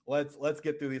guy. Let's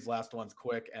get through these last ones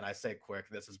quick. And I say quick,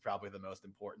 this is probably the most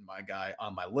important my guy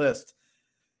on my list.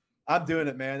 I'm doing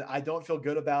it, man. I don't feel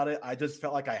good about it. I just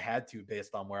felt like I had to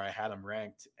based on where I had him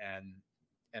ranked and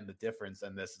the difference.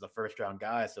 And this is a first round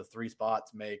guy. So 3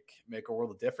 spots make a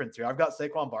world of difference here. I've got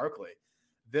Saquon Barkley.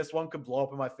 This one could blow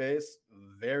up in my face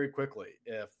very quickly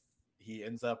if he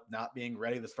ends up not being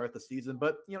ready to start the season.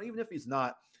 But, even if he's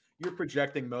not, you're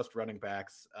projecting most running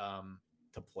backs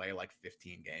to play like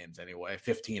 15 games anyway,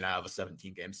 15 out of a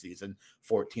 17-game season,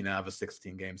 14 out of a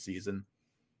 16-game season.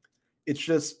 It's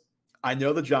just, I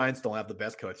know the Giants don't have the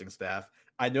best coaching staff.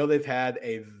 I know they've had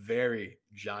a very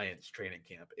Giants training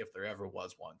camp, if there ever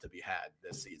was one to be had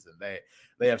this season.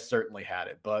 They have certainly had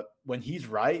it. But when he's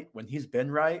right, when he's been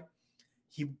right,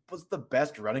 he was the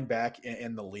best running back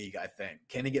in the league, I think.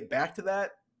 Can he get back to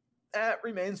that? That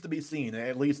remains to be seen,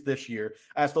 at least this year.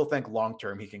 I still think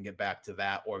long-term he can get back to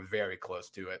that or very close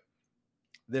to it.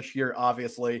 This year,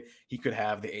 obviously, he could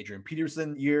have the Adrian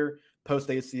Peterson year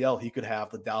post-ACL. He could have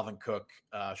the Dalvin Cook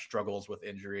struggles with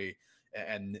injury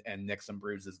and nicks and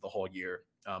bruises the whole year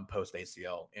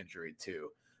post-ACL injury too.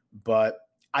 But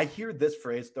I hear this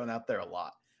phrase thrown out there a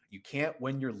lot. You can't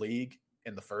win your league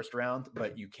in the first round,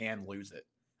 but you can lose it.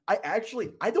 I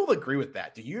don't agree with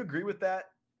that. Do you agree with that?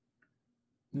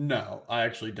 No, I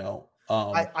actually don't.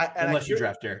 Unless you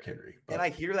draft Derrick Henry. But. And I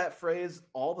hear that phrase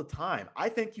all the time. I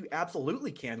think you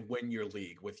absolutely can win your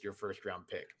league with your first round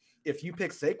pick. If you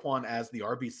pick Saquon as the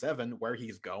RB7 where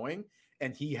he's going,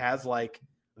 and he has like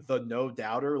the no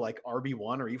doubter, like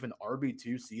RB1 or even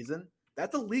RB2 season,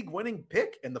 that's a league winning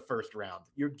pick in the first round.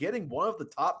 You're getting one of the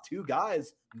top 2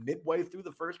 guys midway through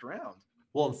the first round.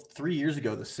 Well, 3 years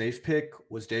ago, the safe pick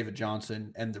was David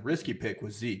Johnson, and the risky pick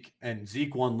was Zeke. And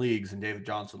Zeke won leagues, and David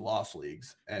Johnson lost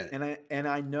leagues. And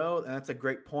I know, and that's a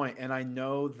great point. And I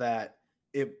know that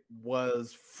it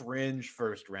was fringe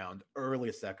first round,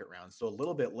 early second round, so a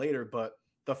little bit later. But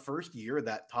the first year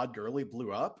that Todd Gurley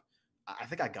blew up, I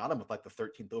think I got him with like the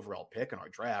 13th overall pick in our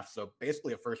draft. So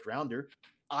basically a first rounder.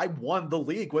 I won the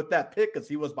league with that pick because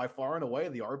he was by far and away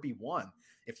the RB1.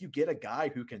 If you get a guy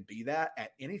who can be that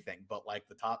at anything but like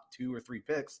the top 2 or 3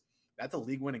 picks, that's a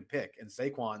league winning pick. And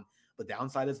Saquon, the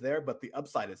downside is there, but the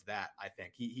upside is that. I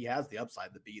think he has the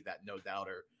upside to be that no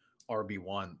doubter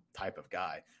RB1 type of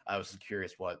guy. I was just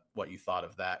curious what you thought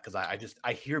of that, because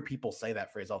I hear people say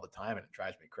that phrase all the time and it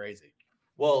drives me crazy.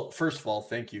 Well, first of all,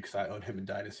 thank you, because I own him in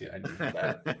Dynasty. And I knew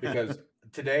that because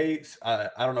today, I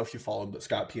don't know if you follow him, but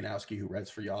Scott Pianowski, who writes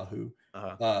for Yahoo,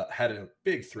 had a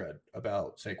big thread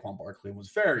about Saquon Barkley and was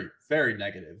very, very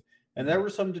negative. And there were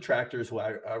some detractors who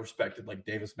I respected, like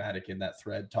Davis Maddock in that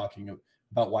thread, talking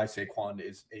about why Saquon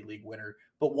is a league winner.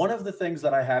 But one of the things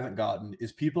that I haven't gotten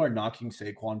is people are knocking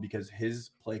Saquon because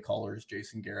his play caller is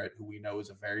Jason Garrett, who we know is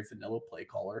a very vanilla play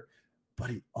caller, but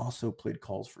he also played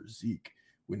calls for Zeke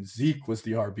when Zeke was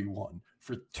the RB1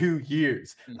 for 2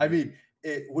 years. Mm-hmm. I mean,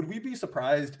 would we be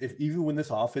surprised if even when this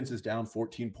offense is down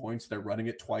 14 points, they're running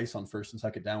it twice on first and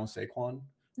second down with Saquon?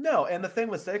 No, and the thing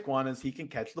with Saquon is he can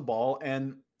catch the ball,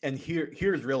 and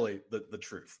here's really the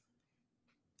truth.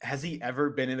 Has he ever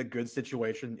been in a good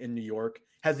situation in New York?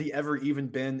 Has he ever even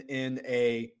been in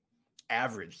a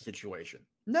average situation?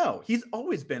 No, he's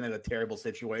always been in a terrible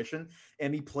situation,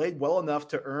 and he played well enough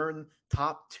to earn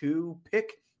top 2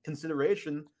 pick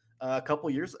consideration a couple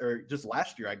years, or just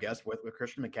last year, I guess, with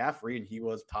Christian McCaffrey, and he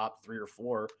was top 3 or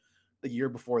 4 the year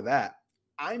before that.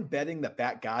 I'm betting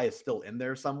that guy is still in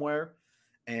there somewhere,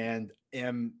 and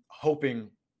am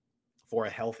hoping for a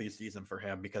healthy season for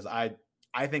him, because I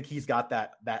think he's got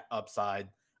that upside.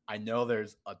 I know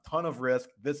there's a ton of risk.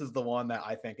 This is the one that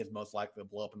I think is most likely to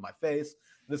blow up in my face.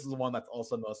 This is the one that's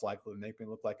also most likely to make me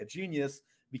look like a genius,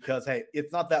 because, hey,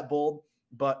 it's not that bold,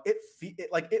 but it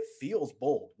feels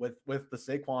bold with the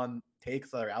Saquon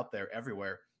takes that are out there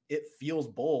everywhere. it feels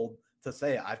bold to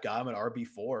say I've got him at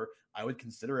RB4. I would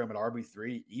consider him at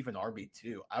RB3, even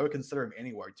RB2. I would consider him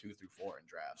anywhere 2 through 4 in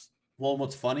drafts. Well,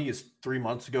 what's funny is 3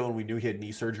 months ago when we knew he had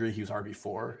knee surgery, he was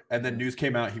RB4. And then news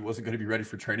came out he wasn't going to be ready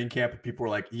for training camp. And people were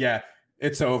like, yeah,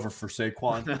 it's over for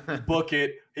Saquon. Book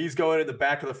it. He's going in the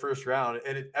back of the first round.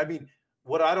 And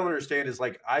what I don't understand is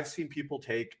like I've seen people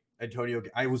take Antonio.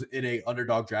 I was in a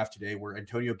underdog draft today where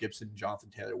Antonio Gibson and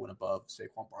Jonathan Taylor went above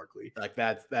Saquon Barkley. Like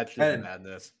that's just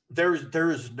madness. There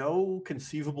is no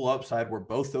conceivable upside where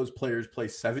both those players play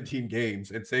 17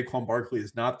 games and Saquon Barkley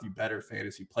is not the better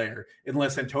fantasy player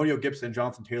unless Antonio Gibson and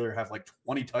Jonathan Taylor have like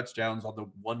 20 touchdowns on the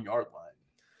 1 yard line.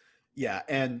 Yeah,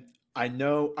 and I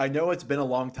know it's been a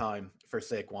long time for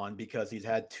Saquon because he's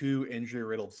had 2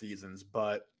 injury-riddled seasons,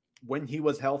 but when he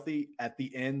was healthy at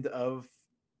the end of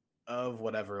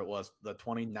whatever it was, the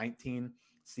 2019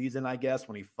 season, I guess,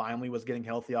 when he finally was getting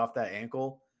healthy off that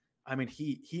ankle, I mean,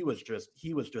 he was just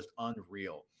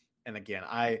unreal. And again,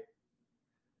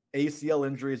 ACL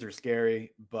injuries are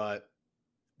scary, but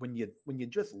when you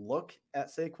just look at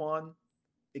Saquon,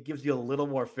 it gives you a little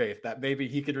more faith that maybe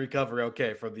he could recover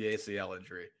okay from the ACL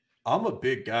injury. I'm a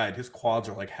big guy. And his quads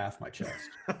are like half my chest.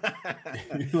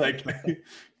 Like,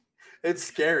 it's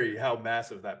scary how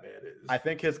massive that man is. I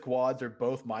think his quads are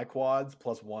both my quads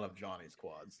plus one of Johnny's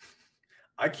quads.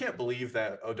 I can't believe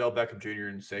that Odell Beckham Jr.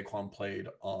 and Saquon played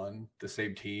on the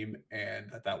same team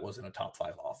and that wasn't a top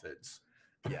 5 offense.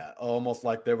 Yeah, almost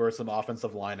like there were some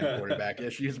offensive line and quarterback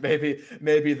issues. Maybe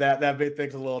that made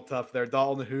things a little tough there.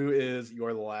 Dalton, who is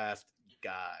your last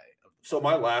guy? So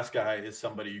my last guy is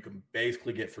somebody you can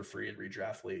basically get for free in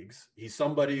redraft leagues. He's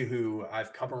somebody who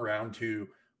I've come around to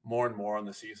more and more on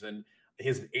the season. He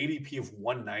has an ADP of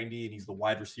 190 and he's the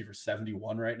wide receiver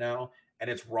 71 right now. And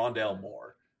it's Rondale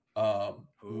Moore.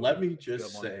 Let me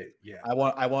just say, yeah, I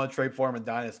want to trade for him in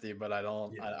Dynasty, but I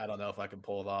don't know if I can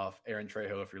pull it off. Aaron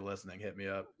Trejo, if you're listening, hit me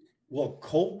up. Well,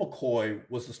 Colt McCoy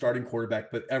was the starting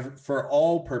quarterback, but for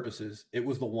all purposes, it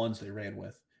was the ones they ran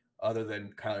with, other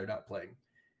than Kyler not playing.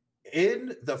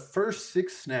 In the first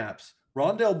 6 snaps,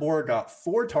 Rondale Moore got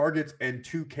 4 targets and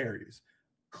 2 carries.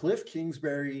 Cliff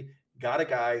Kingsbury got a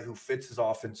guy who fits his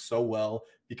offense so well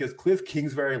because Cliff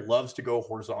Kingsbury loves to go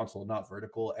horizontal, not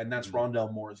vertical, and that's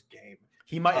Rondale Moore's game.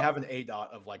 He might have an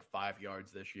ADOT of like 5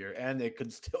 yards this year, and he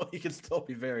could still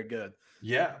be very good.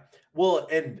 Yeah. Well,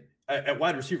 and at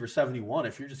wide receiver 71,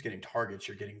 if you're just getting targets,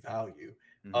 you're getting value.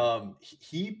 Mm-hmm.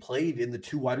 He played in the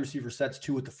 2 wide receiver sets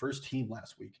too with the first team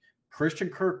last week. Christian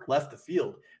Kirk left the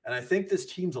field, and I think this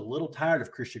team's a little tired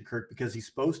of Christian Kirk because he's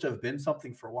supposed to have been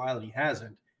something for a while and he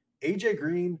hasn't. AJ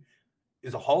Green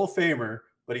is a Hall of Famer,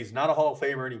 but he's not a Hall of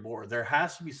Famer anymore. There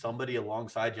has to be somebody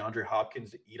alongside DeAndre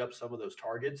Hopkins to eat up some of those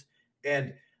targets.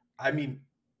 And I mean,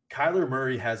 Kyler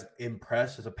Murray has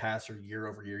impressed as a passer year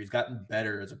over year. He's gotten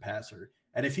better as a passer.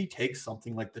 And if he takes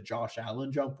something like the Josh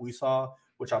Allen jump we saw,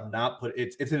 which I'm not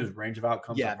it's in his range of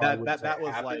outcomes. Yeah, that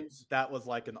was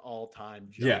like an all-time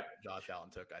jump Josh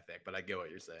Allen took, I think. But I get what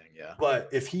you're saying. Yeah. But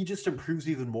if he just improves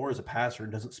even more as a passer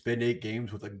and doesn't spend 8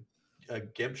 games with a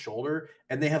gimp shoulder,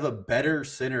 and they have a better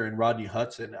center in Rodney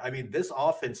Hudson, I mean, this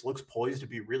offense looks poised to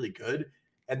be really good.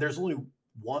 And there's only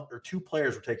 1 or 2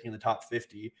 players we're taking in the top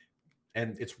 50,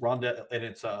 and it's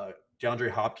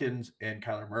DeAndre Hopkins and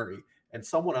Kyler Murray, and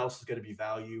someone else is going to be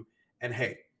value. And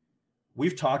hey,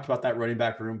 we've talked about that running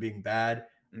back room being bad.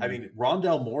 Mm-hmm. I mean,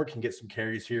 Rondale Moore can get some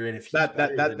carries here, and if he's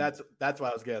that's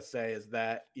what I was gonna say is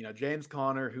that James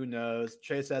Conner, who knows,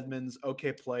 Chase Edmonds,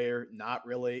 okay player, not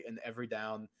really an every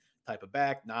down type of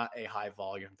back, not a high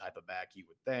volume type of back, you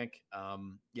would think.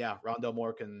 Rondale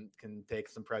Moore can take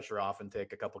some pressure off and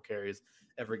take a couple carries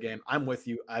every game. I'm with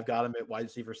you. I've got him at wide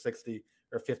receiver 60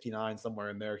 or 59, somewhere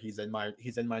in there. He's in my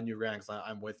new ranks.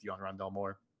 I'm with you on Rondale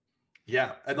Moore.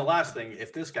 Yeah, and the last thing,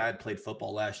 if this guy had played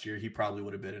football last year, he probably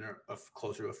would have been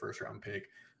closer to a first round pick.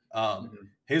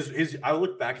 I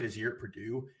look back at his year at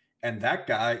Purdue, and that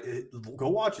guy, go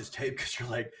watch his tape because you're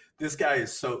like, this guy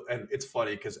is so, and it's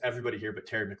funny because everybody here but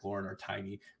Terry McLaurin are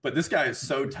tiny, but this guy is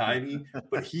so tiny,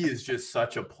 but he is just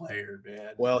such a player,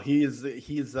 man. Well, he's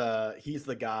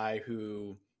the guy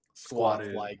who squats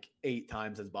like 8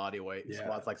 times his body weight. He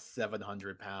squats like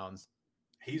 700 pounds.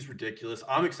 He's ridiculous.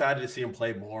 I'm excited to see him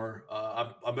play more.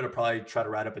 I'm going to probably try to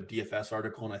write up a DFS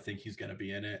article, and I think he's going to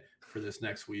be in it for this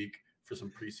next week for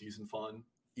some preseason fun.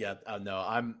 Yeah, no,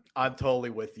 I'm totally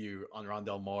with you on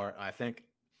Rondale Moore. I think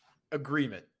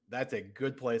agreement. That's a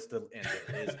good place to end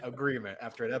it. Is agreement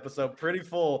after an episode pretty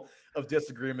full of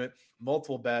disagreement,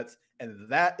 multiple bets, and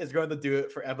that is going to do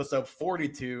it for episode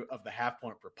 42 of the Half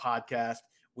Point Per podcast.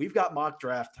 We've got mock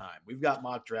draft time. We've got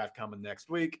mock draft coming next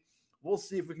week. We'll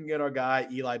see if we can get our guy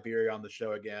Eli Beery on the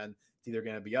show again. It's either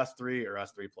going to be us three or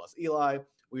us three plus Eli.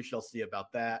 We shall see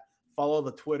about that. Follow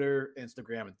the Twitter,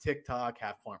 Instagram, and TikTok,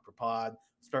 Half Point Per Pod.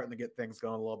 Starting to get things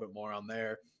going a little bit more on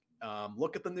there.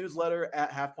 Look at the newsletter at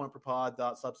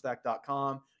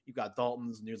halfpointperpod.substack.com. You've got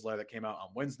Dalton's newsletter that came out on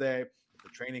Wednesday with the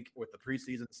training, with the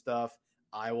preseason stuff.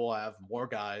 I will have more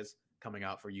guys coming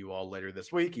out for you all later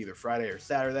this week, either Friday or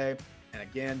Saturday. And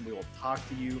again, we will talk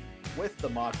to you with the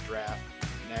mock draft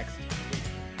next week.